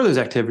for those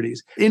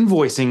activities.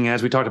 Invoicing,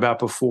 as we talked about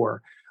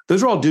before,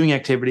 those are all doing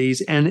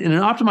activities. And in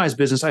an optimized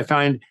business, I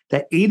find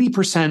that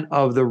 80%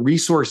 of the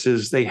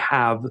resources they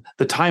have,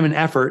 the time and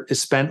effort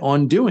is spent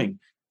on doing,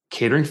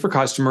 catering for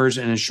customers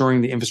and ensuring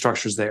the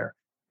infrastructure is there.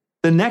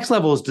 The next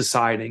level is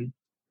deciding.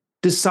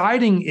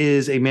 Deciding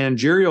is a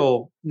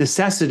managerial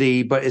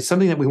necessity, but it's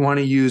something that we want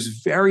to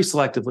use very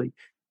selectively.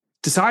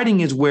 Deciding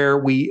is where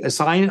we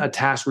assign a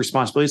task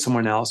responsibility to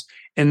someone else.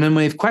 And then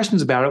when they have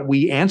questions about it,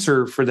 we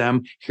answer for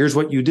them, here's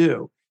what you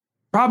do.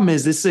 Problem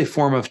is, this is a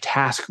form of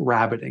task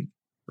rabbiting.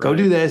 Right. Go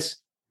do this,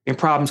 and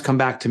problems come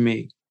back to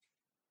me.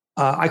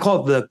 I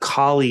call it the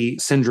Kali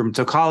syndrome.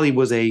 So Kali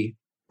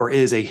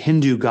is a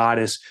Hindu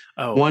goddess,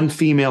 one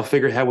female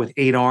figurehead with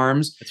 8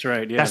 arms. That's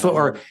right.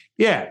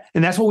 Yeah.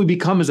 And that's what we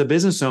become as a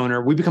business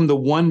owner. We become the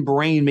one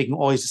brain making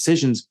all these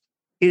decisions.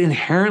 It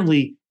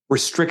inherently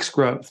restricts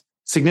growth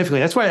significantly.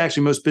 That's why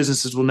actually most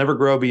businesses will never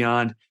grow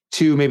beyond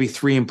 2, maybe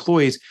 3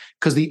 employees,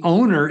 because the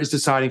owner is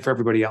deciding for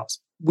everybody else.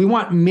 We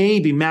want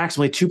maybe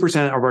maximally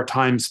 2% of our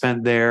time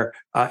spent there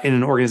in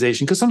an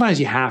organization, because sometimes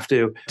you have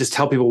to just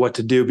tell people what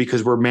to do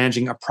because we're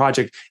managing a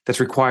project that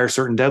requires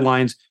certain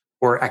deadlines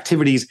or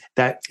activities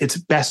that it's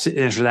best to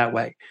answer that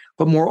way.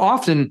 But more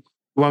often,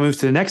 we want to move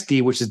to the next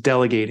D, which is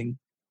delegating.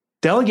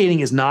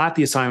 Delegating is not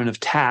the assignment of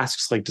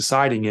tasks like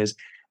deciding is.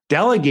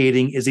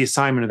 Delegating is the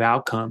assignment of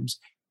outcomes.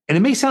 And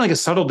it may sound like a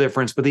subtle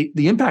difference, but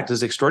the impact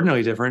is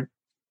extraordinarily different.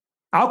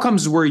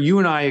 Outcomes is where you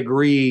and I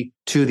agree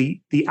to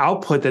the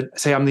output that,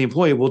 say, I'm the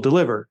employee, will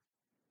deliver.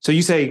 So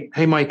you say,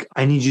 hey, Mike,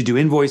 I need you to do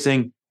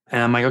invoicing.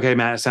 And I'm like, okay,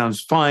 Matt, that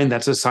sounds fine.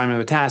 That's an assignment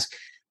of a task.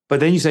 But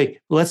then you say,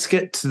 let's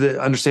get to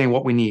the understanding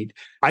what we need.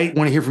 I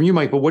want to hear from you,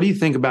 Mike, but what do you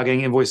think about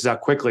getting invoices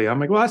out quickly? I'm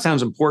like, well, that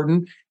sounds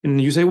important.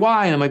 And you say,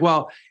 why? And I'm like,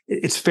 well,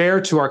 it's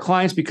fair to our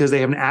clients because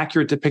they have an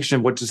accurate depiction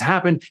of what just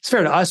happened. It's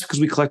fair to us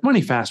because we collect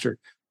money faster.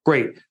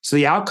 Great. So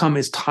the outcome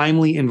is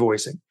timely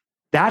invoicing.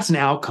 That's an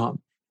outcome.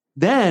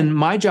 Then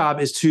my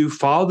job is to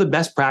follow the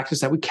best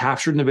practice that we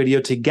captured in the video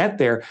to get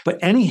there. But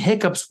any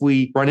hiccups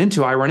I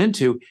run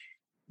into,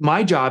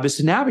 my job is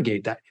to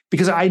navigate that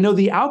because I know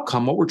the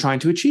outcome, what we're trying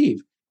to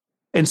achieve.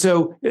 And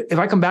so if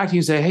I come back to you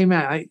and say, hey,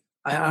 Matt,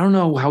 I don't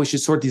know how we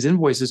should sort these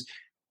invoices,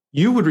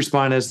 you would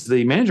respond as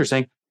the manager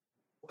saying,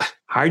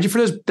 hired you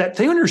for that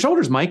thing on your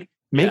shoulders, Mike.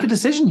 Make a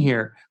decision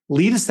here.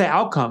 Lead us to the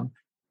outcome.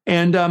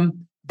 And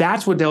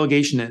that's what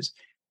delegation is.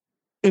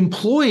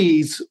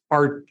 Employees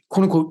are,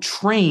 quote unquote,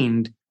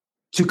 trained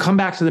to come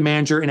back to the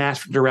manager and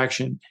ask for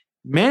direction.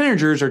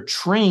 Managers are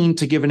trained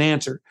to give an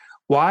answer.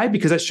 Why?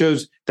 Because that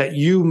shows that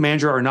you,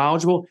 manager, are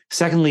knowledgeable.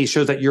 Secondly, it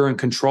shows that you're in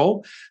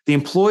control. The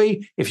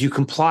employee, if you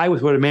comply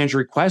with what a manager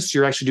requests,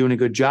 you're actually doing a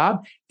good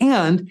job.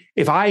 And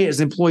if I,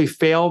 as an employee,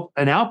 failed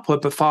an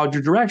output but followed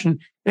your direction,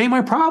 it ain't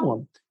my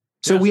problem.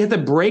 So we have to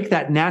break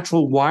that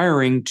natural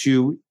wiring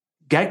to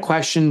get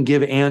question,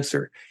 give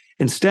answer.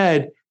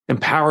 Instead,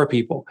 empower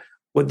people.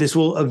 What this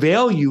will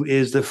avail you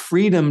is the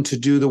freedom to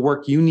do the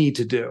work you need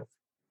to do.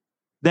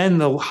 Then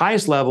the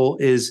highest level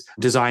is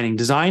designing.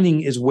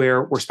 Designing is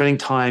where we're spending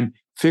time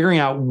figuring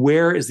out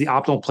where is the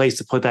optimal place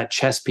to put that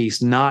chess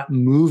piece, not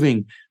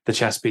moving the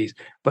chess piece,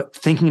 but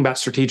thinking about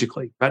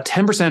strategically. About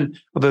 10%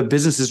 of a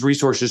business's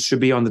resources should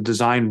be on the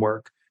design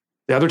work.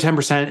 The other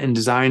 10% in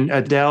design,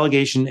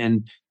 delegation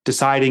and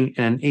deciding,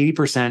 and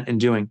 80% in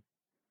doing.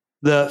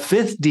 The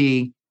fifth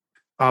D,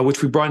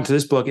 which we brought into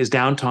this book, is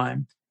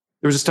downtime.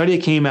 There was a study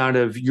that came out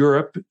of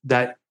Europe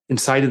that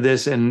incited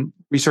this, and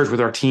research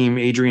with our team.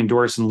 Adrian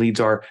Dorson leads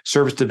our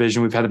service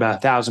division. We've had about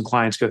 1,000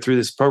 clients go through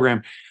this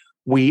program.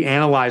 We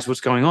analyze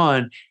what's going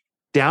on.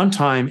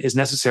 Downtime is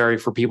necessary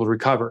for people to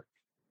recover.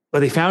 But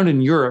they found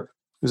in Europe,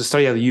 there was a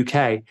study out of the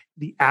UK,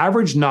 the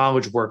average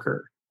knowledge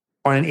worker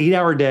on an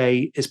 8-hour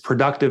day is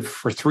productive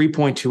for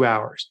 3.2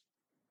 hours.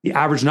 The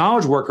average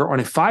knowledge worker on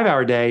a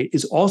 5-hour day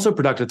is also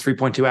productive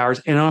 3.2 hours,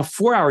 and on a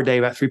 4-hour day,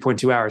 about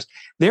 3.2 hours.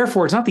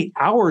 Therefore, it's not the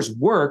hours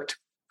worked,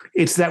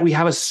 it's that we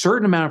have a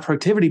certain amount of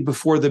productivity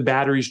before the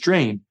batteries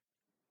drain.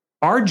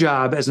 Our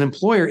job as an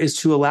employer is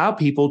to allow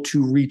people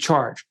to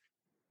recharge.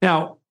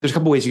 Now, there's a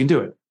couple ways you can do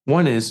it.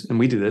 One is, and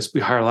we do this,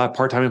 we hire a lot of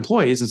part-time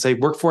employees and say,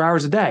 work 4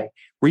 hours a day,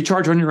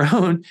 recharge on your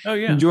own,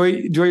 enjoy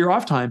your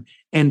off time.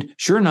 And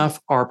sure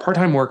enough, our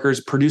part-time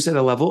workers produce at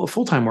a level of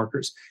full-time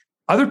workers.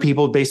 Other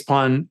people, based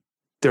upon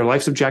their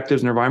life's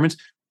objectives and environments,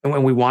 and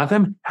when we want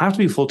them, have to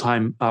be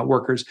full-time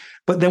workers.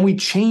 But then we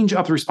change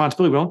up the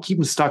responsibility. We don't keep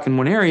them stuck in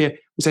one area.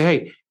 We say,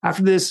 hey,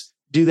 after this,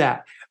 do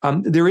that.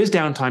 There is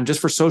downtime just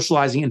for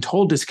socializing and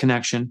total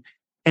disconnection.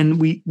 And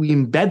we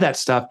embed that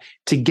stuff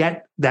to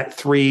get that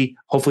 3,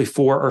 hopefully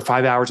 4 or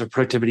 5 hours of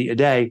productivity a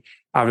day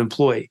out of an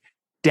employee.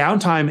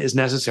 Downtime is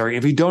necessary.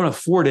 If you don't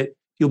afford it,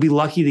 you'll be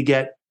lucky to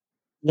get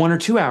 1 or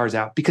 2 hours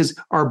out because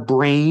our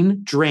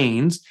brain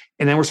drains,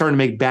 and then we're starting to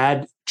make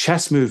bad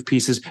chess move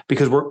pieces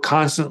because we're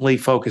constantly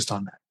focused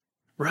on that.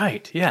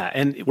 Right. Yeah.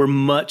 And we're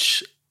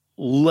much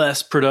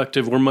less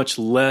productive. We're much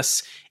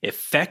less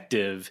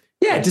effective.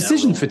 Yeah.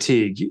 Decision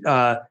fatigue.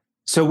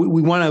 So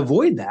we want to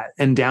avoid that.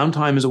 And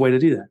downtime is a way to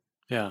do that.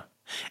 Yeah.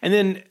 And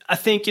then I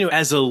think,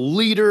 as a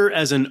leader,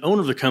 as an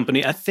owner of the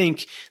company, I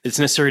think it's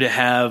necessary to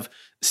have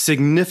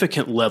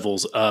significant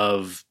levels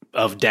of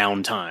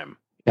downtime.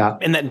 Yeah.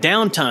 And that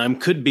downtime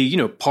could be,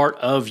 part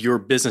of your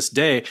business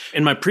day.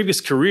 In my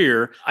previous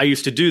career, I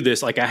used to do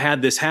this. Like I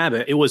had this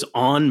habit. It was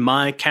on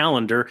my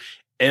calendar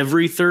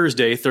every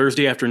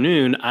Thursday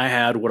afternoon. I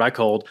had what I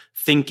called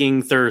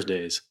Thinking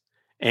Thursdays.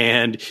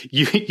 And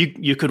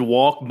you could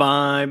walk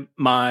by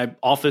my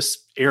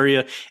office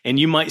area and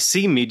you might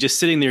see me just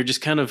sitting there,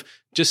 just kind of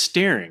just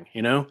staring,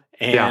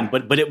 And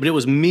but it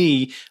was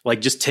me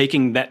like just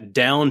taking that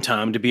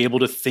downtime to be able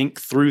to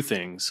think through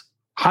things.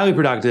 Highly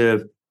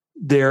productive.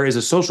 There is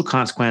a social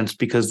consequence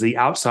because the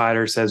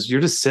outsider says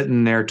you're just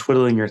sitting there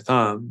twiddling your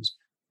thumbs.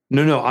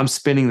 No, I'm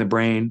spinning the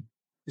brain.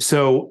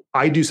 So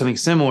I do something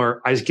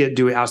similar. I just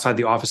do it outside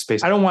the office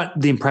space. I don't want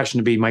the impression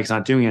to be Mike's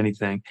not doing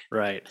anything.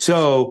 Right.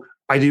 So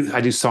I do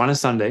sauna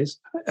Sundays.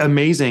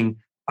 Amazing.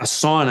 A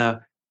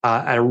sauna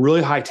at a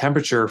really high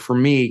temperature for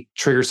me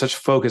triggers such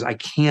focus. I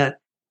can't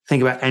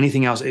think about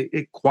anything else.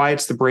 It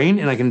quiets the brain,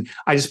 and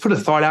I just put a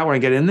thought out when I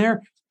get in there,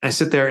 and I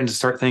sit there and just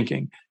start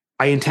thinking.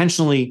 I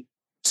intentionally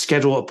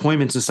schedule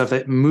appointments and stuff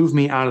that move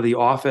me out of the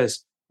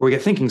office where we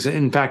get thinking. So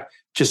in fact,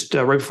 just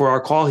right before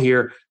our call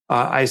here,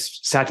 I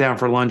sat down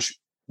for lunch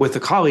with a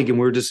colleague, and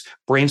we were just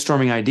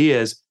brainstorming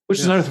ideas, which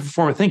is another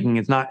form of thinking.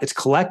 It's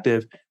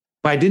collective,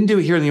 but I didn't do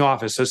it here in the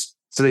office.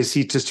 So they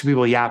see just two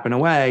people yapping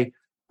away.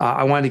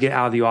 I wanted to get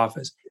out of the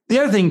office. The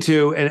other thing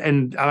too,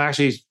 and I'm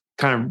actually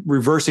kind of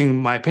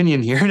reversing my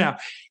opinion here now,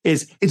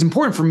 is it's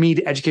important for me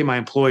to educate my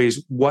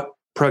employees what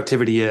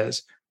productivity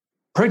is.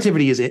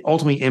 Productivity is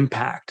ultimately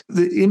impact.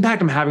 The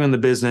impact I'm having on the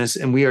business,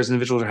 and we as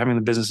individuals are having on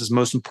the business, is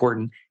most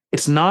important.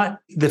 It's not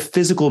the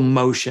physical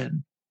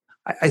motion.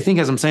 I think,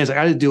 as I'm saying, I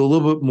got to do a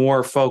little bit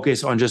more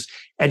focus on just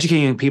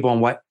educating people on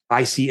what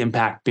I see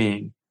impact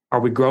being. Are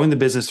we growing the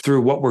business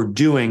through what we're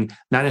doing,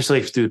 not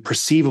necessarily through the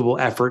perceivable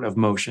effort of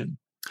motion?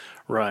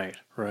 Right.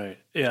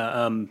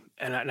 Yeah. And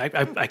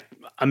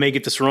I may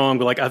get this wrong,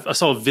 but like I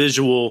saw a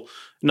visual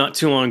not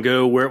too long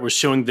ago where it was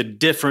showing the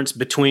difference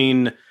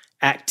between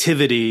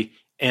activity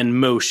and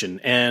motion.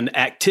 And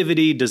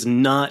activity does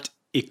not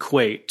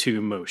equate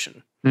to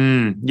motion.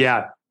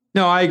 Yeah.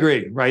 No, I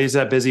agree. Right. It's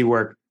that busy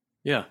work.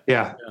 Yeah.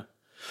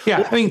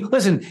 Yeah. I mean,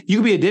 listen, you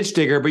could be a ditch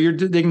digger, but you're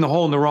digging the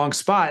hole in the wrong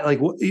spot. Like,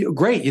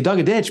 great, you dug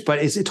a ditch, but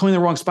it's totally in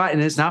the wrong spot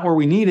and it's not where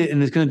we need it.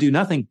 And it's going to do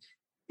nothing.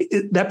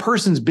 That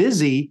person's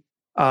busy,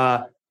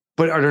 but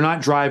they're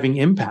not driving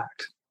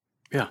impact.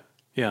 Yeah.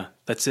 Yeah.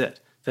 That's it.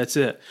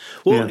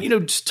 Well,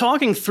 just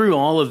talking through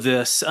all of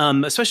this,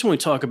 especially when we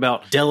talk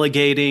about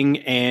delegating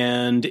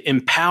and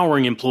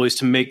empowering employees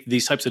to make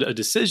these types of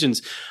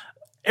decisions,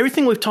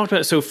 everything we've talked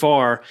about so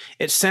far,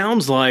 it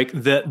sounds like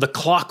that the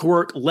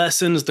clockwork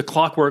lessons, the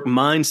clockwork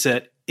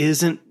mindset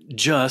isn't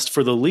just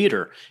for the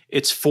leader.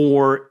 It's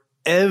for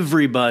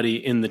everybody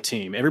in the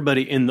team,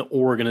 everybody in the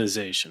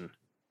organization.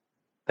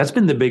 That's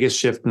been the biggest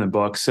shift in the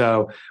book.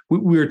 So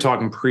we were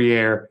talking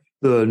pre-air,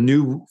 the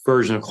new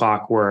version of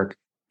Clockwork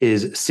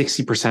is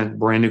 60%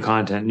 brand new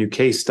content, new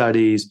case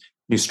studies,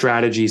 new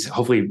strategies,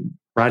 hopefully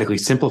radically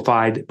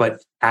simplified, but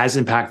as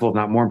impactful, if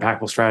not more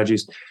impactful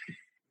strategies.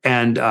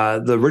 And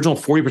the original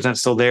 40%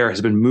 still there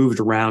has been moved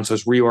around. So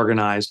it's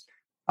reorganized.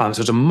 So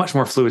it's a much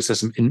more fluid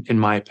system, in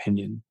my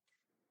opinion.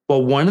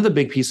 Well, one of the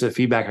big pieces of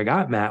feedback I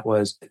got, Matt,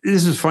 was,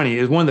 this is funny,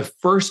 it was one of the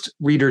first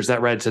readers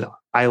that read said,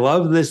 I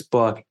love this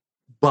book,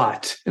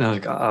 but, and I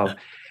was like,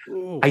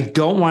 I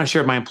don't want to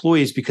share with my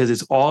employees because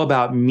it's all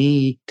about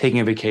me taking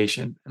a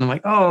vacation. And I'm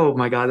like, oh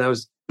my God,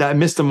 I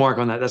missed the mark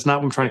on that. That's not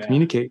what I'm trying to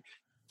communicate.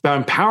 It's about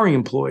empowering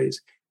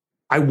employees.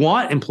 I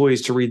want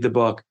employees to read the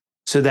book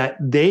so that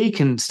they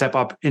can step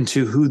up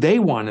into who they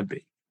want to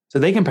be, so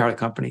they can power the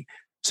company.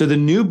 So the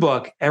new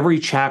book, every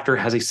chapter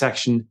has a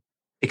section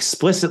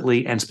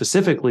explicitly and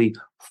specifically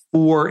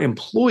for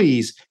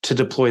employees to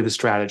deploy the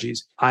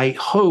strategies. I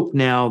hope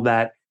now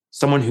that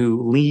someone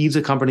who leads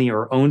a company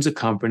or owns a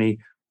company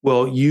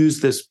will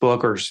use this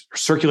book or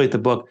circulate the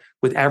book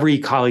with every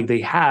colleague they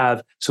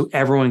have so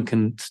everyone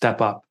can step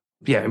up.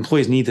 Yeah,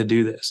 employees need to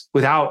do this.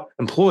 Without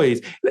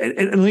employees, and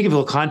let me give you a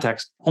little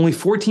context, only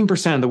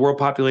 14% of the world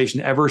population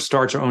ever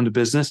starts or owns a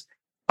business.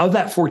 Of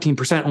that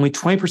 14%, only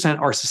 20%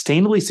 are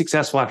sustainably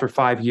successful after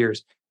 5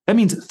 years. That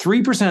means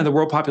 3% of the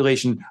world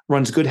population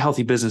runs good,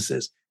 healthy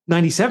businesses.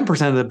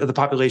 97% of the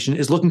population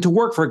is looking to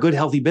work for a good,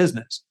 healthy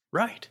business.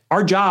 Right.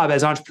 Our job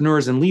as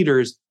entrepreneurs and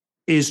leaders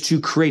is to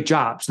create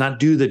jobs, not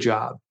do the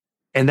job.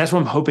 And that's what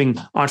I'm hoping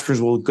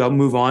entrepreneurs will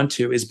move on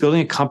to, is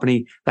building a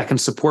company that can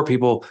support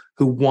people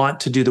who want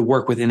to do the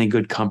work within a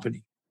good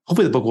company.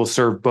 Hopefully the book will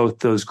serve both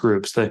those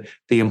groups, the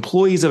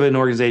employees of an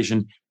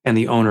organization and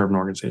the owner of an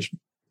organization.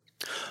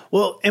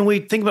 Well, and we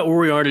think about where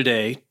we are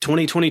today,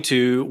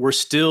 2022, we're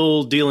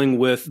still dealing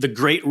with the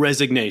Great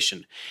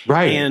Resignation.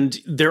 Right. And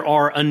there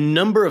are a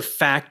number of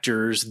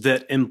factors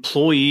that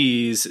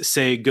employees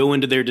say go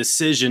into their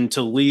decision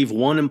to leave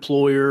one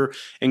employer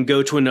and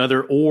go to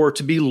another, or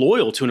to be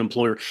loyal to an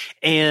employer.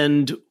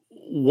 And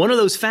one of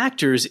those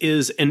factors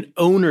is an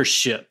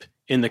ownership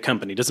in the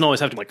company. It doesn't always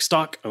have to be like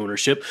stock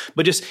ownership,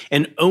 but just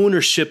an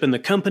ownership in the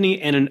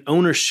company and an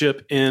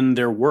ownership in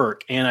their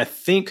work. And I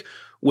think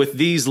with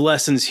these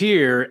lessons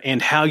here and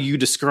how you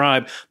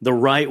describe the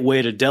right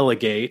way to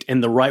delegate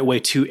and the right way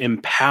to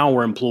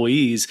empower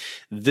employees,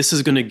 this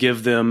is going to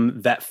give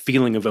them that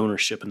feeling of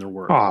ownership in their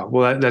work. Oh,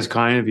 well, that's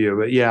kind of you.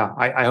 But yeah,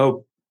 I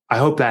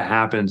hope that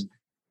happens.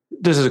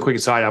 This is a quick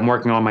aside. I'm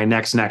working on my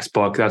next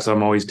book. That's what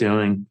I'm always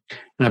doing.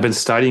 And I've been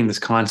studying this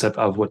concept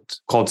of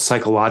what's called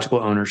psychological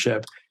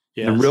ownership.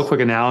 Yes. And a real quick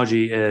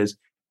analogy is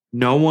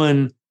no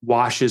one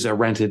washes a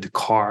rented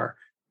car.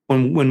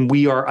 When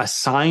we are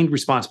assigned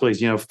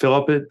responsibilities, fill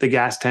up the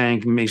gas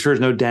tank, make sure there's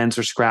no dents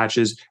or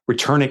scratches,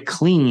 return it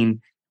clean,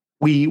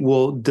 we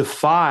will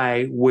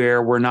defy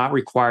where we're not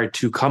required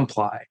to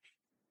comply.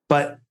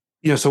 But,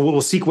 so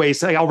we'll seek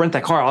ways, like, I'll rent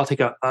that car, I'll take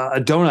a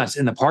donuts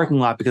in the parking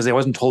lot because I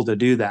wasn't told to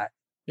do that.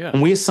 Yeah.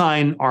 When we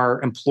assign our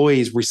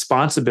employees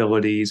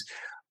responsibilities,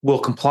 we'll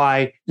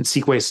comply and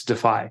seek ways to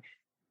defy.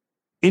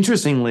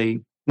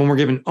 Interestingly, when we're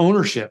given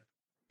ownership,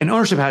 and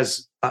ownership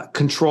has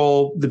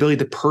control, the ability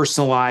to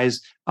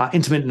personalize,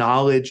 intimate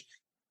knowledge.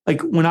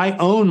 Like when I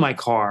own my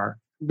car,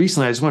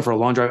 recently I just went for a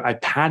long drive. I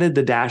patted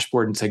the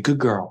dashboard and said, good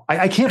girl.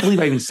 I can't believe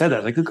I even said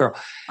that. Like, good girl.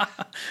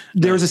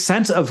 There's a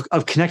sense of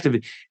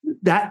connectivity.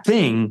 That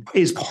thing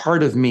is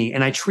part of me,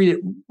 and I treat it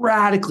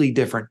radically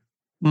different.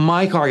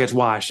 My car gets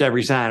washed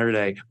every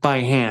Saturday by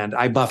hand.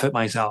 I buff it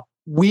myself.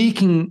 We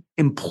can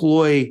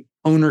employ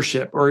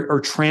ownership or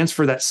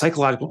transfer that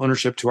psychological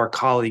ownership to our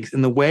colleagues,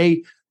 and the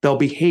way they'll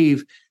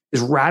behave is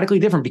radically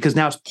different because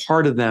now it's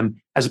part of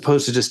them as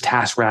opposed to just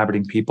task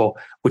rabbiting people,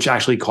 which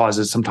actually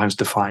causes sometimes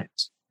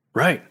defiance.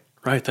 Right.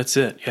 That's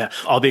it. Yeah.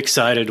 I'll be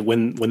excited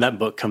when that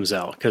book comes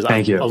out because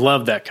I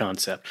love that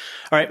concept.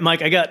 All right,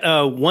 Mike, I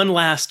got one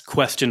last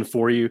question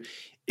for you.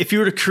 If you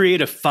were to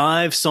create a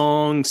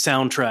 5-song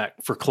soundtrack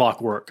for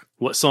Clockwork,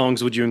 what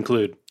songs would you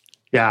include?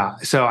 Yeah.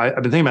 So I've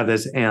been thinking about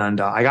this, and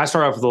I got to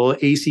start off with a little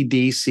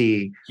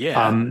AC/DC.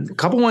 Yeah. A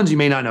couple ones you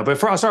may not know,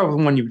 but I'll start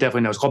with one you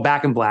definitely know. It's called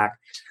Back in Black.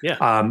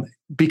 Yeah.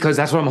 Because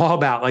that's what I'm all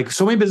about. Like,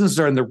 so many businesses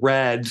are in the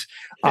red.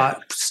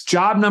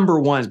 Job number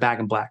one is Back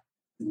in Black.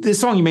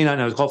 This song you may not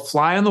know is called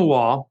Fly on the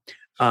Wall.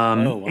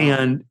 Wow.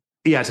 And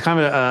yeah, it's kind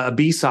of a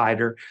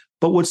B-sider.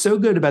 But what's so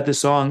good about this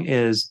song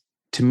is,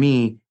 to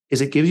me,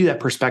 is it gives you that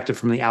perspective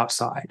from the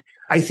outside.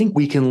 I think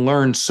we can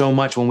learn so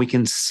much when we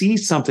can see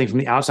something from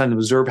the outside and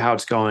observe how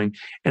it's going.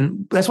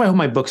 And that's what I hope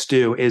my books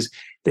do is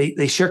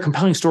they share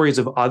compelling stories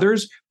of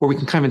others where we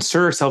can kind of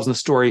insert ourselves in the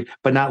story,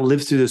 but not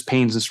live through those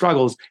pains and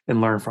struggles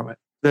and learn from it.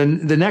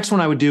 Then the next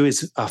one I would do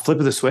is Flip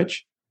of the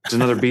Switch. It's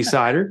another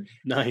B-sider.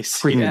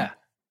 Nice. Freaking, yeah.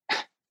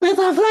 With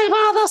a flip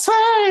of the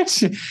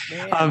switch.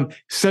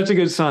 Such a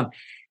good song.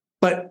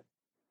 But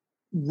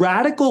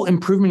radical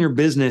improvement in your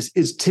business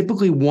is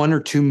typically 1 or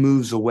 2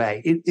 moves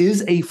away. It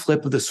is a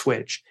flip of the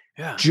switch.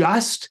 Yeah.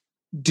 Just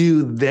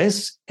do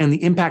this and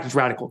the impact is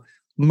radical.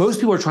 Most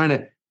people are trying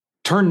to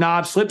turn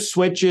knobs, flip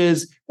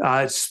switches,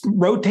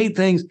 rotate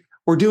things.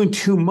 We're doing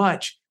too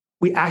much.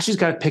 We actually just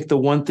got to pick the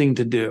one thing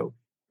to do.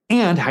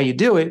 And how you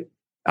do it,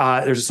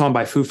 there's a song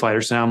by Foo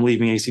Fighters, so now I'm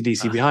leaving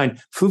AC/DC behind.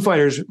 Foo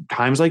Fighters,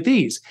 times like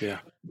these. Yeah.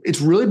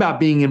 It's really about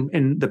being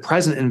in the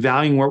present and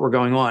valuing what we're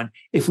going on.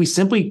 If we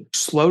simply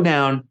slow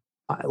down,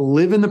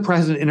 live in the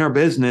present in our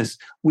business,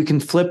 we can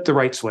flip the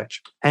right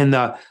switch. And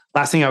the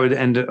last thing I would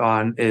end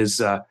on is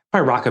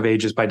probably Rock of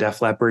Ages by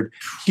Def Leppard.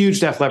 Huge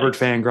Def Leppard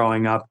fan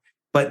growing up.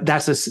 But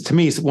to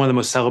me, it's one of the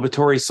most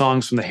celebratory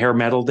songs from the hair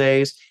metal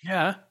days.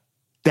 Yeah.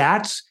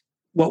 That's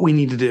what we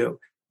need to do.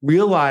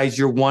 Realize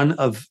you're one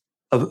of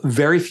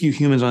very few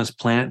humans on this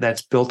planet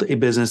that's built a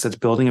business, that's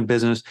building a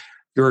business.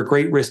 You're a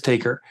great risk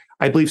taker.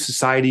 I believe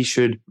society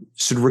should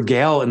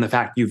regale in the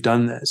fact you've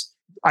done this.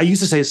 I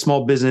used to say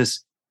small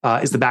business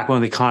is the backbone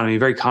of the economy, a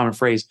very common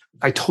phrase.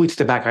 I totally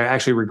take it back. I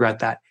actually regret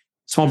that.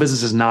 Small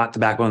business is not the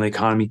backbone of the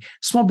economy.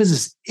 Small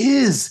business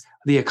is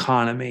the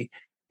economy.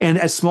 And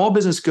as small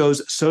business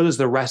goes, so does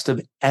the rest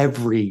of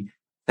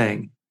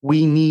everything.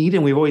 We need,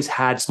 and we've always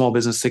had small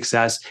business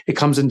success. It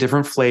comes in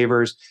different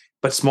flavors,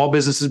 but small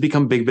businesses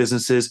become big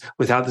businesses.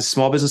 Without the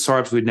small business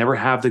startups, we'd never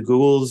have the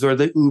Googles or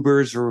the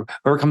Ubers or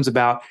whatever comes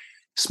about.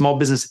 Small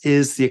business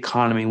is the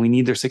economy. We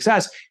need their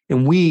success,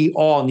 and we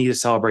all need to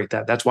celebrate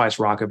that. That's why it's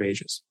Rock of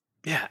Ages.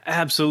 Yeah,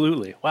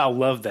 absolutely. Wow,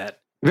 love that.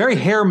 Very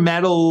hair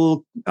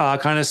metal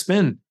kind of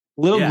spin.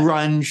 Little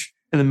grunge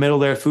in the middle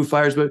there, Foo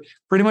Fighters, but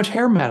pretty much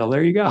hair metal.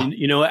 There you go.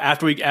 You know,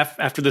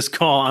 after this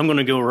call, I'm going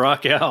to go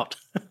rock out.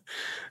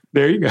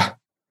 There you go.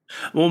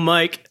 Well,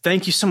 Mike,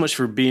 thank you so much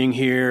for being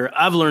here.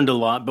 I've learned a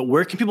lot, but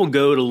where can people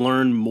go to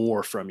learn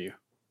more from you?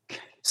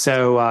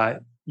 So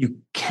you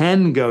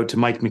can go to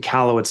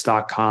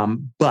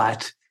MikeMichalowicz.com,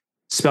 but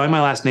spelling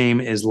my last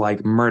name is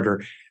like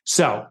murder.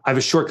 So I have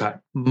a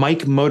shortcut,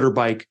 Mike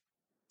Motorbike.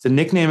 It's a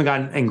nickname I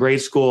got in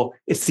grade school.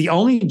 It's the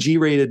only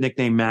G-rated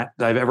nickname, Matt,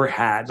 that I've ever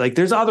had. Like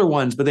there's other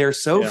ones, but they're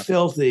so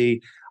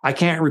filthy, I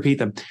can't repeat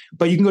them.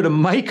 But you can go to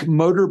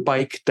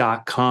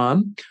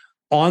MikeMotorbike.com.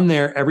 On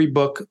there, every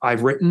book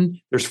I've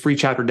written, there's free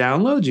chapter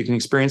downloads. You can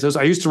experience those.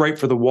 I used to write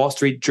for the Wall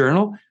Street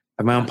Journal. I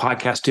have my own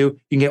podcast too.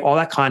 You can get all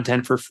that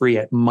content for free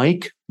at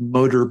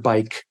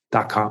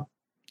MikeMotorbike.com.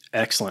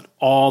 Excellent.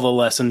 All the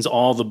lessons,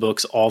 all the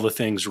books, all the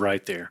things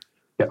right there.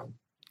 Yeah.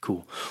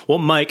 Cool. Well,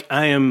 Mike,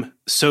 I am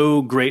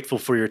so grateful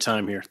for your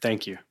time here.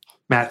 Thank you.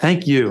 Matt,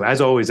 thank you.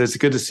 As always, it's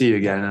good to see you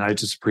again, and I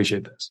just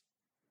appreciate this.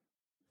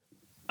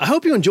 I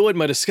hope you enjoyed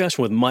my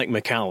discussion with Mike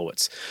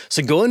Michalowicz.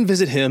 So go and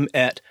visit him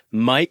at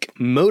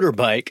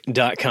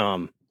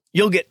MikeMotorbike.com.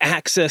 You'll get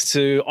access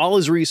to all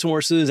his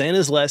resources and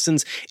his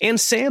lessons and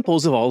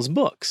samples of all his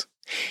books.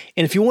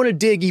 And if you want to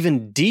dig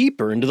even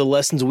deeper into the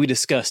lessons we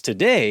discussed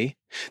today,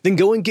 then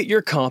go and get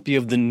your copy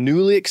of the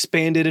newly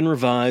expanded and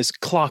revised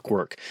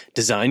Clockwork,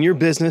 Design Your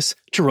Business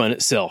to Run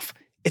Itself.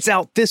 It's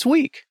out this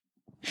week.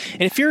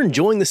 And if you're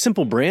enjoying the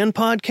Simple Brand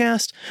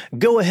podcast,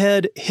 go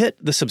ahead,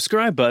 hit the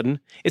subscribe button.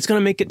 It's going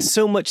to make it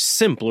so much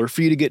simpler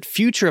for you to get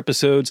future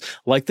episodes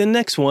like the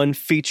next one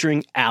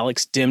featuring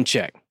Alex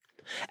Demchek.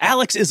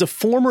 Alex is a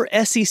former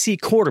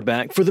SEC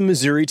quarterback for the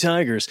Missouri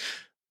Tigers,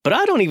 but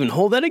I don't even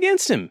hold that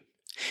against him.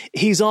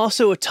 He's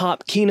also a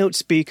top keynote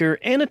speaker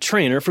and a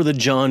trainer for the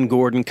John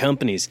Gordon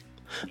Companies.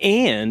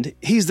 And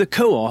he's the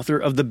co-author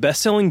of the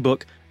best-selling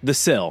book, The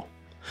Sell,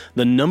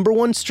 the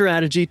 #1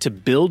 strategy to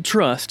build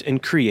trust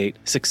and create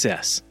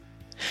success.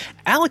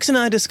 Alex and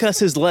I discuss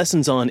his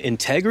lessons on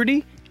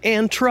integrity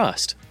and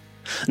trust.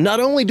 Not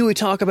only do we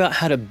talk about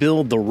how to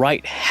build the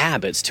right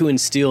habits to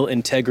instill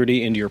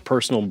integrity into your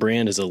personal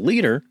brand as a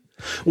leader,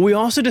 we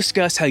also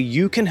discuss how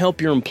you can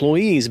help your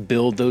employees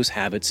build those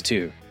habits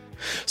too.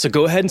 So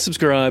go ahead and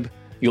subscribe.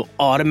 You'll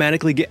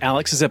automatically get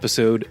Alex's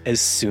episode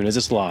as soon as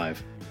it's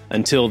live.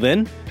 Until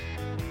then,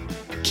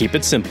 keep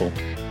it simple.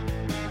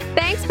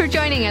 Thanks for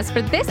joining us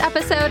for this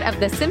episode of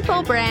the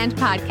Simple Brand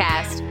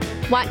Podcast.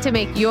 Want to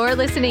make your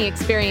listening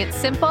experience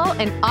simple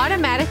and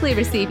automatically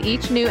receive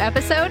each new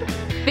episode?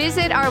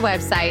 Visit our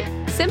website,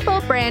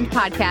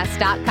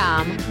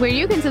 simplebrandpodcast.com, where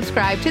you can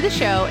subscribe to the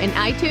show in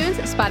iTunes,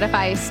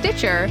 Spotify,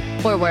 Stitcher,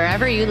 or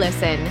wherever you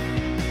listen.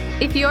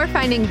 If you're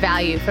finding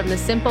value from the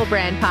Simple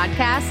Brand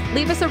Podcast,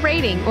 leave us a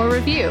rating or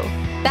review.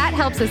 That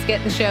helps us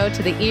get the show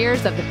to the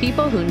ears of the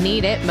people who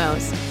need it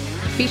most.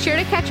 Be sure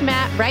to catch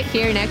Matt right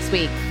here next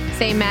week.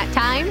 Same Matt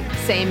time,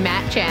 same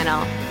Matt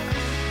channel.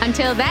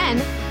 Until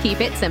then,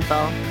 keep it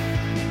simple.